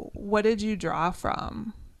 what did you draw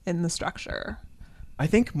from in the structure? I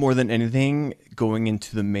think more than anything, going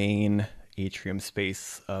into the main atrium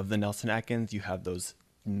space of the Nelson-Atkins, you have those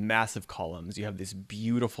massive columns, you have this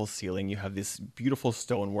beautiful ceiling, you have this beautiful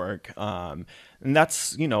stonework, and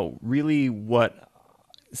that's really what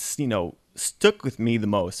stuck with me the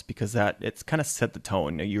most, because it's kind of set the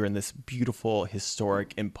tone. You're in this beautiful,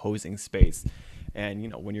 historic, imposing space.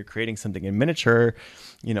 And, when you're creating something in miniature,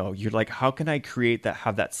 you're like, how can I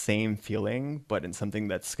have that same feeling, but in something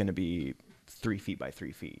that's going to be 3 feet by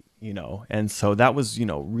 3 feet, And so that was,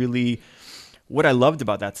 really what I loved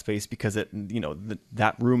about that space, because it,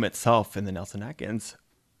 that room itself in the Nelson-Atkins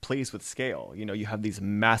plays with scale. You have these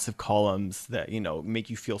massive columns that, make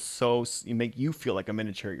you feel like a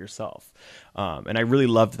miniature yourself. And I really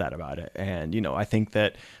loved that about it. And, I think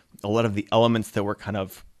that a lot of the elements that were kind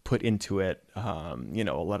of put into it, a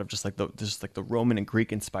lot of just like the Roman and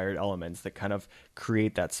Greek inspired elements that kind of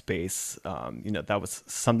create that space. That was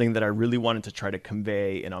something that I really wanted to try to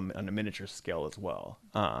convey on a miniature scale as well.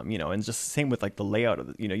 And just same with like the layout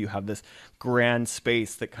of you have this grand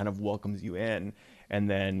space that kind of welcomes you in, and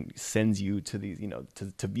then sends you to these,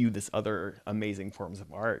 to view this other amazing forms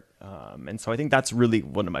of art. And so I think that's really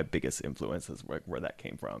one of my biggest influences where that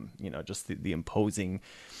came from, just the imposing,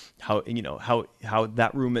 how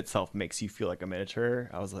that room itself makes you feel like a miniature.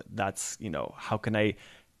 I was like, that's, how can I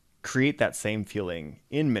create that same feeling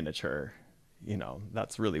in miniature?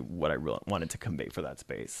 That's really what I really wanted to convey for that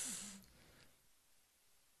space.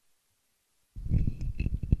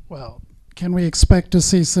 Well, can we expect to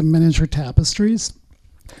see some miniature tapestries?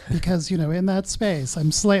 Because, in that space,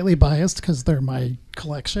 I'm slightly biased because they're my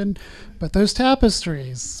collection, but those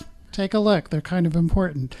tapestries, take a look, they're kind of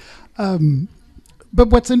important. But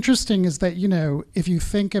what's interesting is that, if you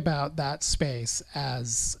think about that space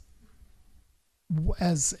as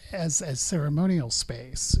ceremonial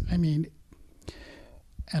space, I mean,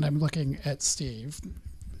 and I'm looking at Steve,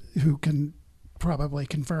 who can probably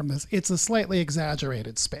confirm this, it's a slightly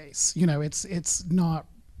exaggerated space. It's not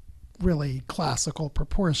really classical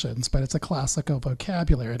proportions, but it's a classical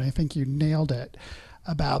vocabulary. And I think you nailed it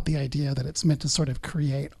about the idea that it's meant to sort of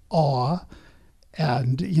create awe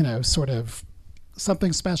and, sort of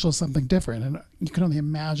something special, something different. And you can only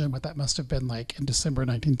imagine what that must have been like in December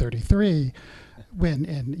 1933, when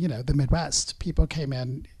in, the Midwest, people came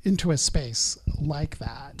into a space like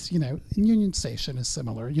that. And Union Station is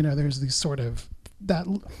similar. There's these sort of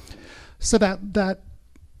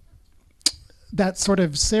that sort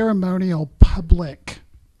of ceremonial public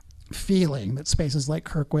feeling that spaces like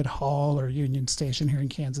Kirkwood Hall or Union Station here in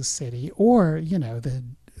Kansas City, or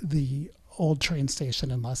the old train station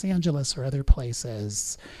in Los Angeles or other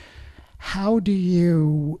places, how do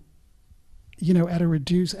you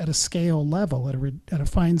at a scale level, at a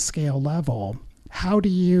fine scale level, how do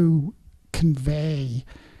you convey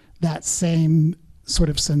that same sort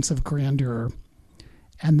of sense of grandeur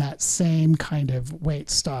and that same kind of, wait,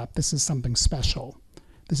 stop, this is something special.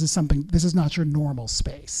 This is not your normal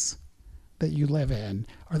space that you live in.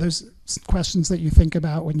 Are those questions that you think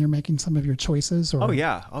about when you're making some of your choices? Or? Oh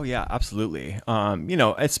yeah, absolutely.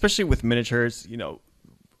 Especially with miniatures,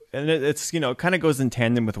 and it's, it kind of goes in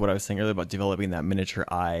tandem with what I was saying earlier about developing that miniature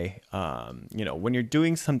eye. When you're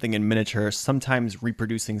doing something in miniature, sometimes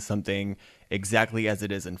reproducing something exactly as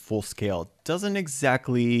it is in full scale doesn't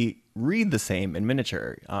exactly read the same in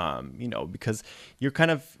miniature, because you're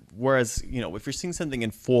kind of, whereas, if you're seeing something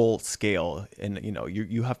in full scale and,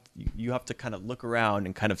 you have to kind of look around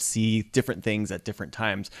and kind of see different things at different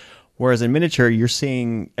times. Whereas in miniature, you're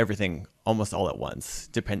seeing everything almost all at once,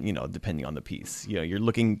 depending on the piece. You're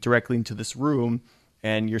looking directly into this room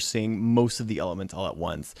and you're seeing most of the elements all at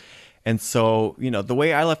once. And so, the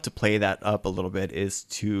way I love to play that up a little bit is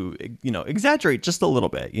to, exaggerate just a little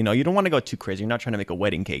bit. You don't want to go too crazy. You're not trying to make a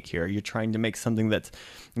wedding cake here. You're trying to make something that's,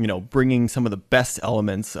 bringing some of the best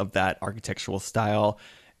elements of that architectural style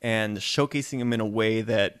and showcasing them in a way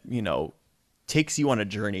that, takes you on a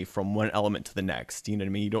journey from one element to the next. You know what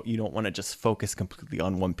I mean? You don't want to just focus completely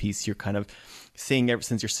on one piece. You're kind of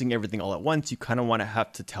since you're seeing everything all at once, you kind of want to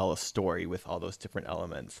have to tell a story with all those different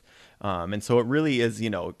elements. And so it really is,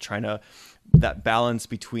 trying to, that balance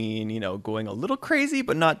between, going a little crazy,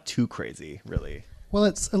 but not too crazy, really. Well,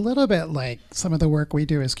 it's a little bit like some of the work we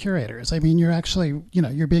do as curators. I mean, you're actually,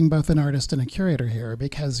 you're being both an artist and a curator here,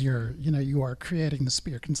 because you are creating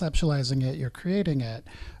you're conceptualizing it, you're creating it,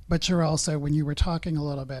 but you're also, when you were talking a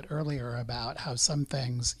little bit earlier about how some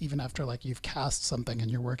things, even after like you've cast something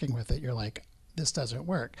and you're working with it, you're like, this doesn't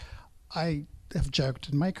work. I have joked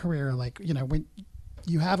in my career, like, when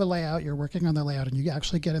you have a layout, you're working on the layout, and you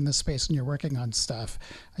actually get in this space and you're working on stuff,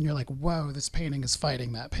 and you're like, whoa, this painting is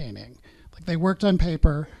fighting that painting. Like, they worked on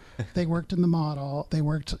paper, they worked in the model, they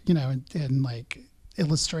worked, in like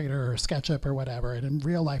Illustrator or SketchUp or whatever, and in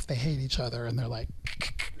real life they hate each other, and they're like,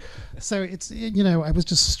 so it's, I was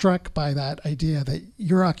just struck by that idea that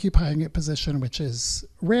you're occupying a position which is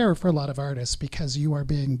rare for a lot of artists, because you are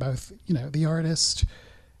being both, the artist,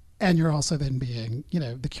 and you're also then being,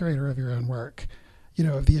 the curator of your own work,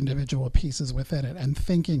 of the individual pieces within it, and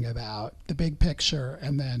thinking about the big picture,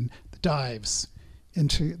 and then the dives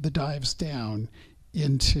down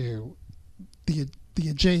into the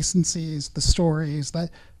adjacencies, the stories, the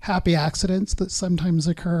happy accidents that sometimes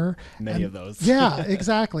occur. Many of those. Yeah,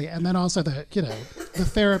 exactly. And then also the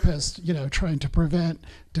therapist, trying to prevent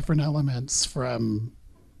different elements from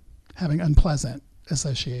having unpleasant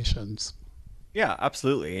associations. Yeah,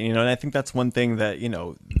 absolutely. And I think that's one thing that,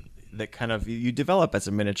 that kind of you develop as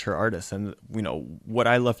a miniature artist. And, what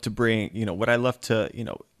I love to bring,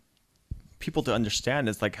 people to understand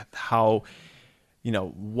is like how,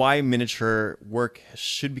 why miniature work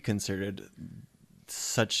should be considered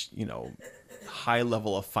such, high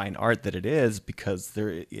level of fine art that it is, because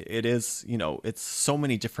it is, it's so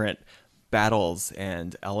many different battles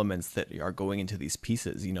and elements that are going into these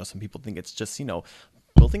pieces. Some people think it's just,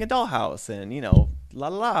 building a dollhouse and, la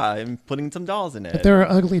la la, and putting some dolls in it. But there are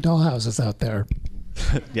ugly dollhouses out there.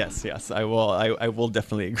 Yes, I will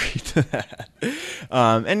definitely agree to that.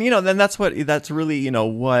 And then that's really,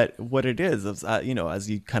 what it is, as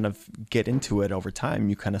you kind of get into it over time,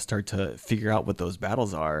 you kind of start to figure out what those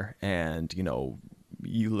battles are, and,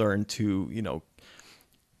 you learn to,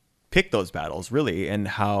 pick those battles really, and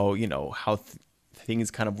how,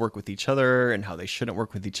 things kind of work with each other and how they shouldn't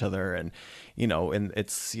work with each other. And, and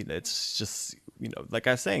it's just, like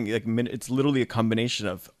I was saying, like, it's literally a combination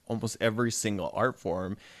of almost every single art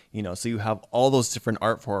form, so you have all those different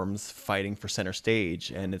art forms fighting for center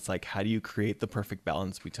stage. And it's like, how do you create the perfect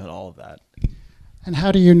balance between all of that? And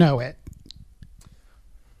how do you know it?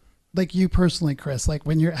 Like, you personally, Chris, like,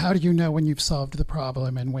 how do you know when you've solved the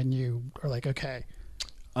problem and when you are like, okay?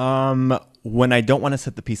 When I don't want to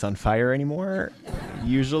set the piece on fire anymore,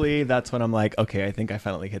 usually that's when I'm like, okay, I think I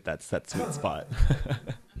finally hit that sweet spot.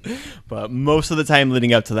 But most of the time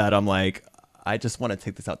leading up to that, I'm like, I just want to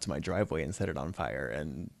take this out to my driveway and set it on fire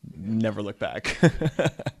and never look back.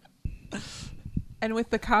 And with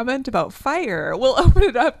the comment about fire, we'll open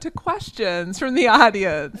it up to questions from the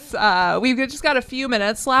audience. We've just got a few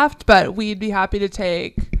minutes left, but we'd be happy to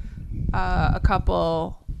take a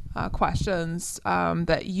couple questions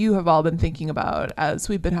that you have all been thinking about as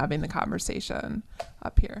we've been having the conversation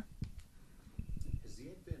up here. Has the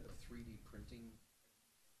advent of 3D printing?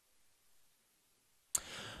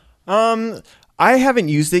 I haven't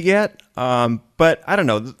used it yet, but I don't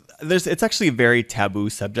know. it's actually a very taboo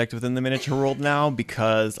subject within the miniature world now,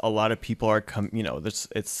 because a lot of people are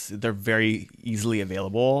they're very easily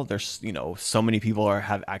available. There's, so many people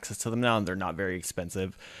have access to them now, and they're not very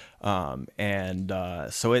expensive.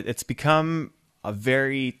 So it's become a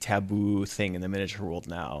very taboo thing in the miniature world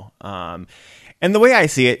now. And the way I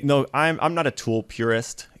see it, no, I'm not a tool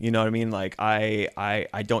purist. You know what I mean? Like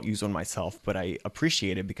I don't use one myself, but I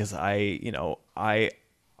appreciate it because I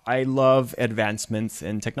love advancements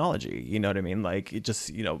in technology. You know what I mean? Like it just,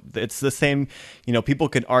 it's the same, people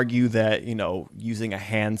could argue that, using a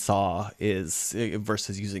handsaw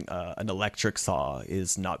versus using an electric saw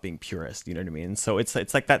is not being purist. You know what I mean? So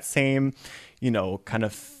it's like that same, kind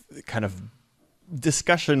of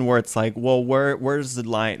discussion where it's like, well, where's the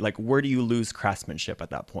line? Like, where do you lose craftsmanship at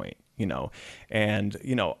that point? And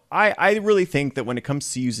I really think that when it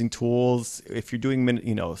comes to using tools, if you're doing,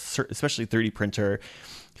 especially 3D printer,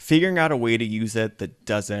 figuring out a way to use it that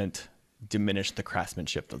doesn't diminish the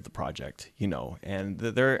craftsmanship of the project, and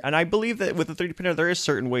I believe that with the 3D printer, there is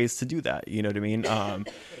certain ways to do that. You know what I mean?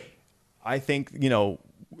 I think,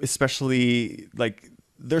 especially like,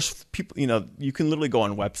 there's people, you can literally go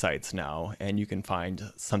on websites now and you can find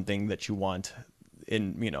something that you want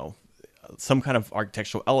in, some kind of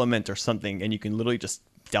architectural element or something, and you can literally just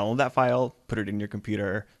download that file, put it in your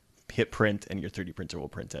computer, hit print, and your 3D printer will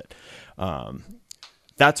print it.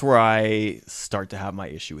 That's where I start to have my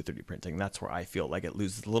issue with 3D printing. That's where I feel like it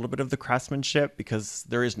loses a little bit of the craftsmanship, because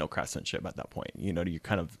there is no craftsmanship at that point. You're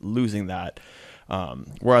kind of losing that.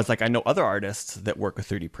 Whereas, like, I know other artists that work with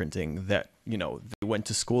 3D printing that, they went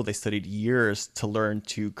to school, they studied years to learn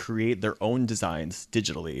to create their own designs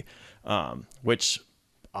digitally, which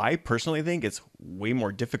I personally think it's way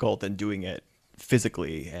more difficult than doing it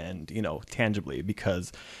physically and, tangibly,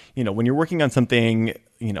 because, when you're working on something,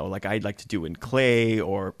 like I'd like to do in clay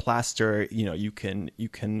or plaster, you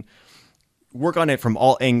can work on it from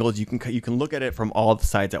all angles. You can look at it from all the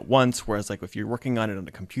sides at once. Whereas, like, if you're working on it on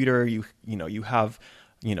a computer, you have,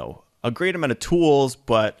 a great amount of tools,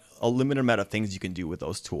 but a limited amount of things you can do with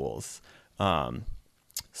those tools.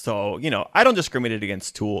 So, I don't discriminate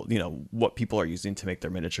against what people are using to make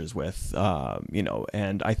their miniatures with,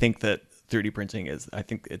 and I think that 3D printing I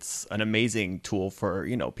think it's an amazing tool for,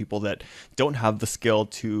 people that don't have the skill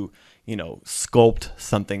to, sculpt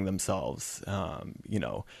something themselves,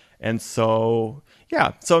 and so,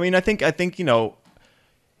 yeah. So, I mean, I think,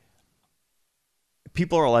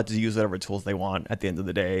 people are allowed to use whatever tools they want at the end of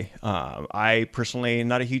the day. I personally am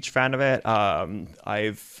not a huge fan of it.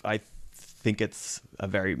 I think it's a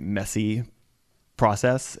very messy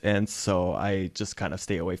process, and so I just kind of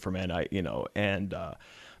stay away from it.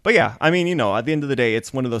 But yeah, I mean, at the end of the day,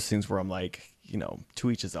 it's one of those things where I'm like, to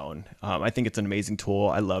each his own. I think it's an amazing tool.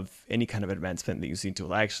 I love any kind of advancement that you see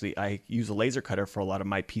into it. I use a laser cutter for a lot of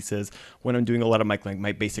my pieces when I'm doing a lot of my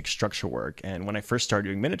basic structure work. And when I first started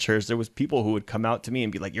doing miniatures, there was people who would come out to me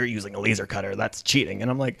and be like, "You're using a laser cutter. That's cheating." And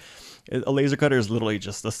I'm like, a laser cutter is literally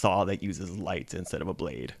just a saw that uses light instead of a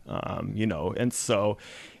blade. And so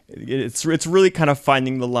it's really kind of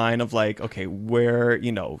finding the line of like, okay, where,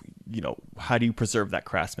 how do you preserve that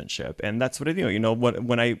craftsmanship? And that's what I do.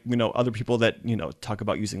 When I, other people that, talk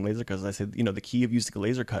about using laser cutters, I say, the key of using a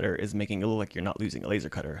laser cutter is making it look like you're not using a laser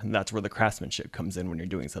cutter. And that's where the craftsmanship comes in when you're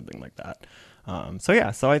doing something like that. So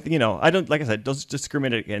I I don't, like I said, don't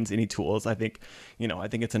discriminate against any tools. I think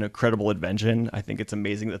it's an incredible invention. I think it's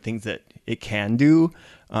amazing the things that it can do.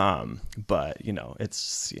 But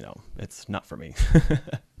it's not for me.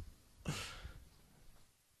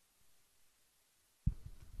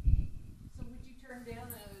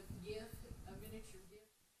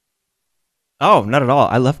 Oh, not at all.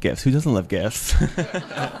 I love gifts. Who doesn't love gifts?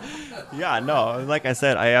 Yeah, no, like I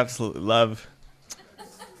said, I absolutely love.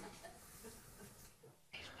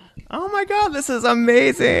 Oh my God, this is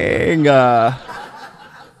amazing. Oh,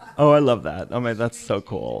 I love that. Oh my, that's so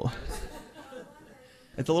cool.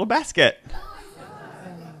 It's a little basket.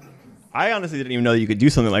 I honestly didn't even know that you could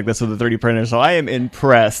do something like this with a 3D printer, so I am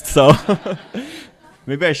impressed. So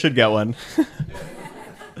maybe I should get one.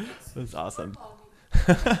 That's awesome.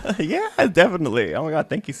 Yeah, definitely. Oh my God,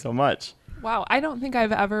 thank you so much. Wow, I don't think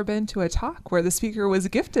I've ever been to a talk where the speaker was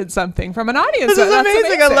gifted something from an audience. This is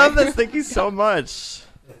amazing. I love this. Thank you so much.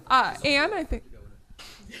 Anne, I think.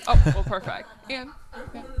 Oh, well, perfect. Anne. I'm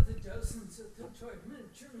one of the dozens at the Toy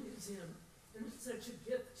Miniature Museum, and it's such a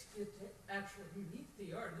gift to get to actually meet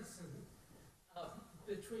the artisan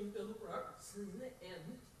between Bill Robertson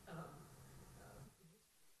and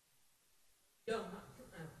Young.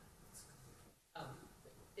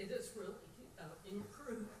 It has really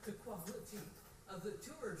improved the quality of the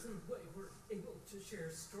tours and the way we're able to share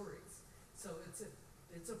stories. So it's a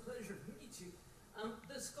It's a pleasure to meet you.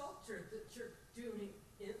 The sculpture that you're doing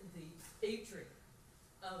in the atrium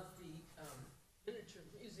of the miniature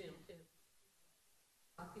museum, is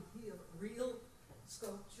a real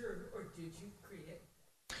sculpture, or did you create?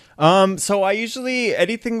 So I usually,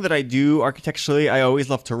 anything that I do architecturally, I always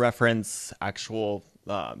love to reference actual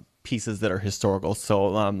pieces that are historical. So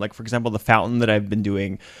like, for example, the fountain that I've been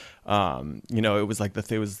doing, it was like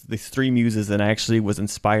it was these three muses, and I actually was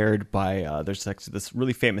inspired by there's actually this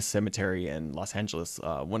really famous cemetery in Los Angeles,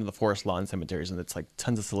 one of the Forest Lawn cemeteries, and it's like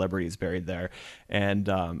tons of celebrities buried there. And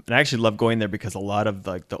I actually love going there because a lot of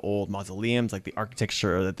like the old mausoleums, like the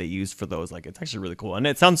architecture that they used for those, like it's actually really cool. And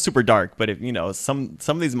it sounds super dark, but if some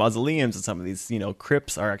of these mausoleums and some of these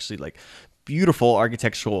crypts are actually like beautiful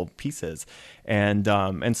architectural pieces. And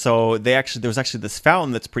so there was actually this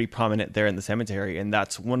fountain that's pretty prominent there in the cemetery, and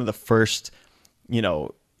that's one of the first,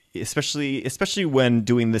 especially when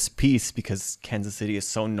doing this piece, because Kansas City is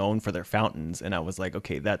so known for their fountains. And I was like,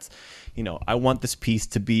 okay, that's, I want this piece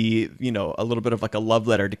to be, a little bit of like a love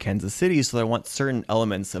letter to Kansas City. So I want certain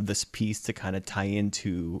elements of this piece to kind of tie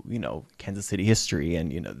into, Kansas City history.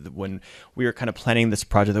 And, when we were kind of planning this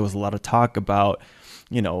project, there was a lot of talk about,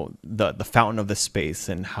 the fountain of the space,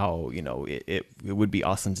 and how, it would be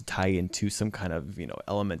awesome to tie into some kind of,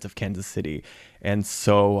 element of Kansas City. And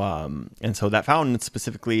so that fountain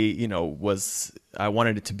specifically, I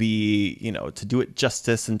wanted it to be, to do it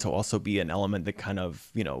justice, and to also be an element that kind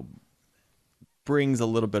of, brings a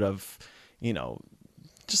little bit of,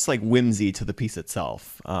 just like whimsy to the piece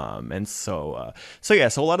itself. So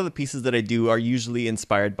a lot of the pieces that I do are usually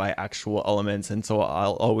inspired by actual elements. And so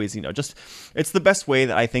I'll always, it's the best way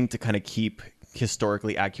that I think to kind of keep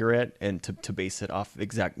historically accurate, and to base it off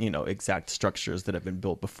exact structures that have been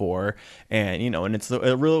built before. And, and it's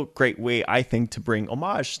a real great way, I think, to bring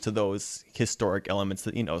homage to those historic elements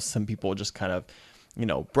that, some people just kind of,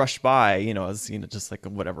 brush by, as, just like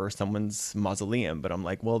whatever, someone's mausoleum. But I'm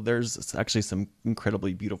like, well, there's actually some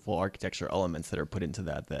incredibly beautiful architecture elements that are put into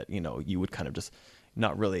that, you would kind of just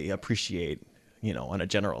not really appreciate, on a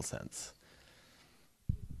general sense.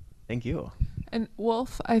 Thank you. And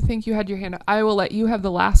Wolf, I think you had your hand up. I will let you have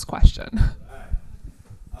the last question.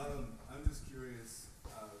 I'm just curious,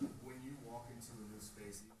 when you walk into a new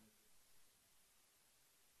space,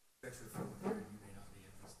 that you're familiar, you may not be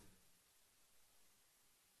interested.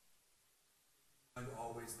 I'm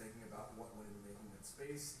always thinking about what went into making that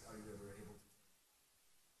space. Are you ever able to?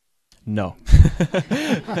 No.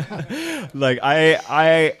 Like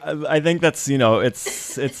I think that's,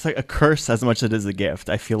 it's like a curse as much as it is a gift.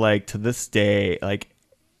 I feel like to this day, like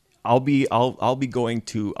I'll go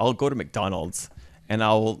to McDonald's, and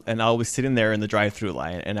I'll be sitting there in the drive-through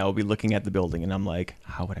line, and I'll be looking at the building, and I'm like,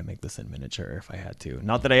 how would I make this in miniature if I had to?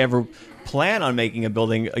 Not that I ever plan on making a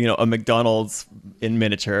building, a McDonald's in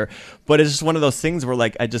miniature, but it's just one of those things where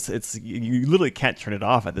like you literally can't turn it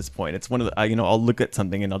off at this point. It's one of the, I'll look at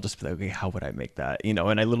something and I'll just be like, okay, how would I make that? And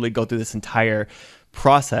I literally go through this entire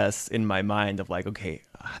process in my mind of like, okay,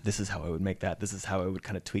 this is how I would make that. This is how I would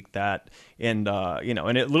kind of tweak that. And,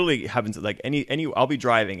 and it literally happens like I'll be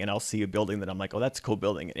driving and I'll see a building that I'm like, oh, that's a cool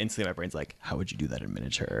building. And instantly my brain's like, how would you do that in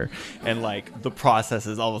miniature? And like the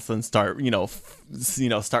processes all of a sudden start,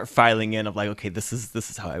 start filing in of like, okay, this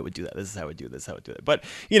is how I would do that. This is how I would do this, how I would do it. But,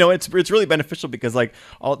 it's really beneficial because like,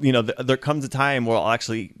 there comes a time where I'll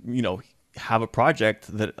actually, have a project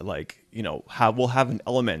that like, we'll have an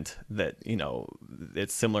element that,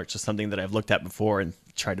 it's similar to something that I've looked at before and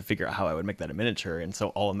tried to figure out how I would make that a miniature. And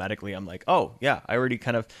so automatically I'm like, oh yeah, I already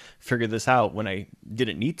kind of figured this out when I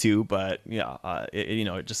didn't need to, but yeah,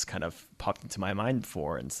 it just kind of popped into my mind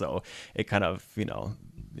before. And so it kind of,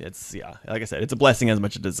 it's, yeah, like I said, it's a blessing as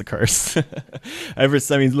much as it is a curse.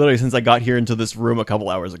 Literally since I got here into this room a couple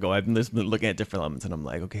hours ago, I've just been looking at different elements, and I'm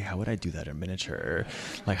like, okay, how would I do that in miniature?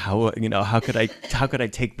 Like how could I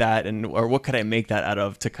take that or what could I make that out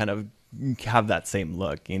of to kind of have that same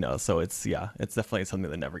look, So it's definitely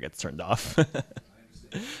something that never gets turned off.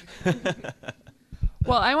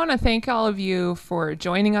 Well, I want to thank all of you for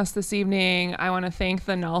joining us this evening. I want to thank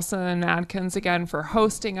the Nelson-Atkins again for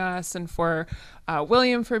hosting us, and for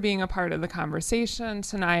William for being a part of the conversation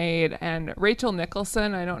tonight, and Rachel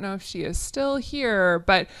Nicholson. I don't know if she is still here,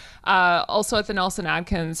 but also at the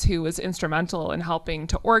Nelson-Atkins, who was instrumental in helping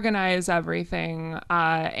to organize everything.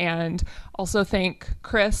 And also thank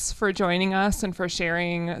Chris for joining us and for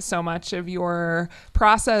sharing so much of your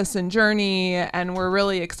process and journey. And we're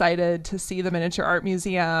really excited to see the Miniature Art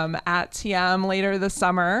Museum at TM later this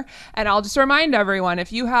summer. And I'll just remind everyone,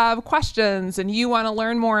 if you have questions and you want to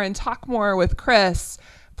learn more and talk more with Chris,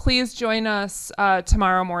 please join us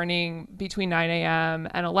tomorrow morning between 9 a.m.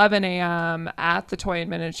 and 11 a.m. at the Toy and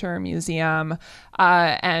Miniature Museum,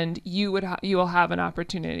 and you will have an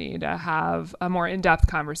opportunity to have a more in-depth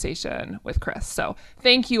conversation with Chris. So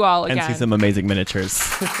thank you all again. And see some amazing miniatures.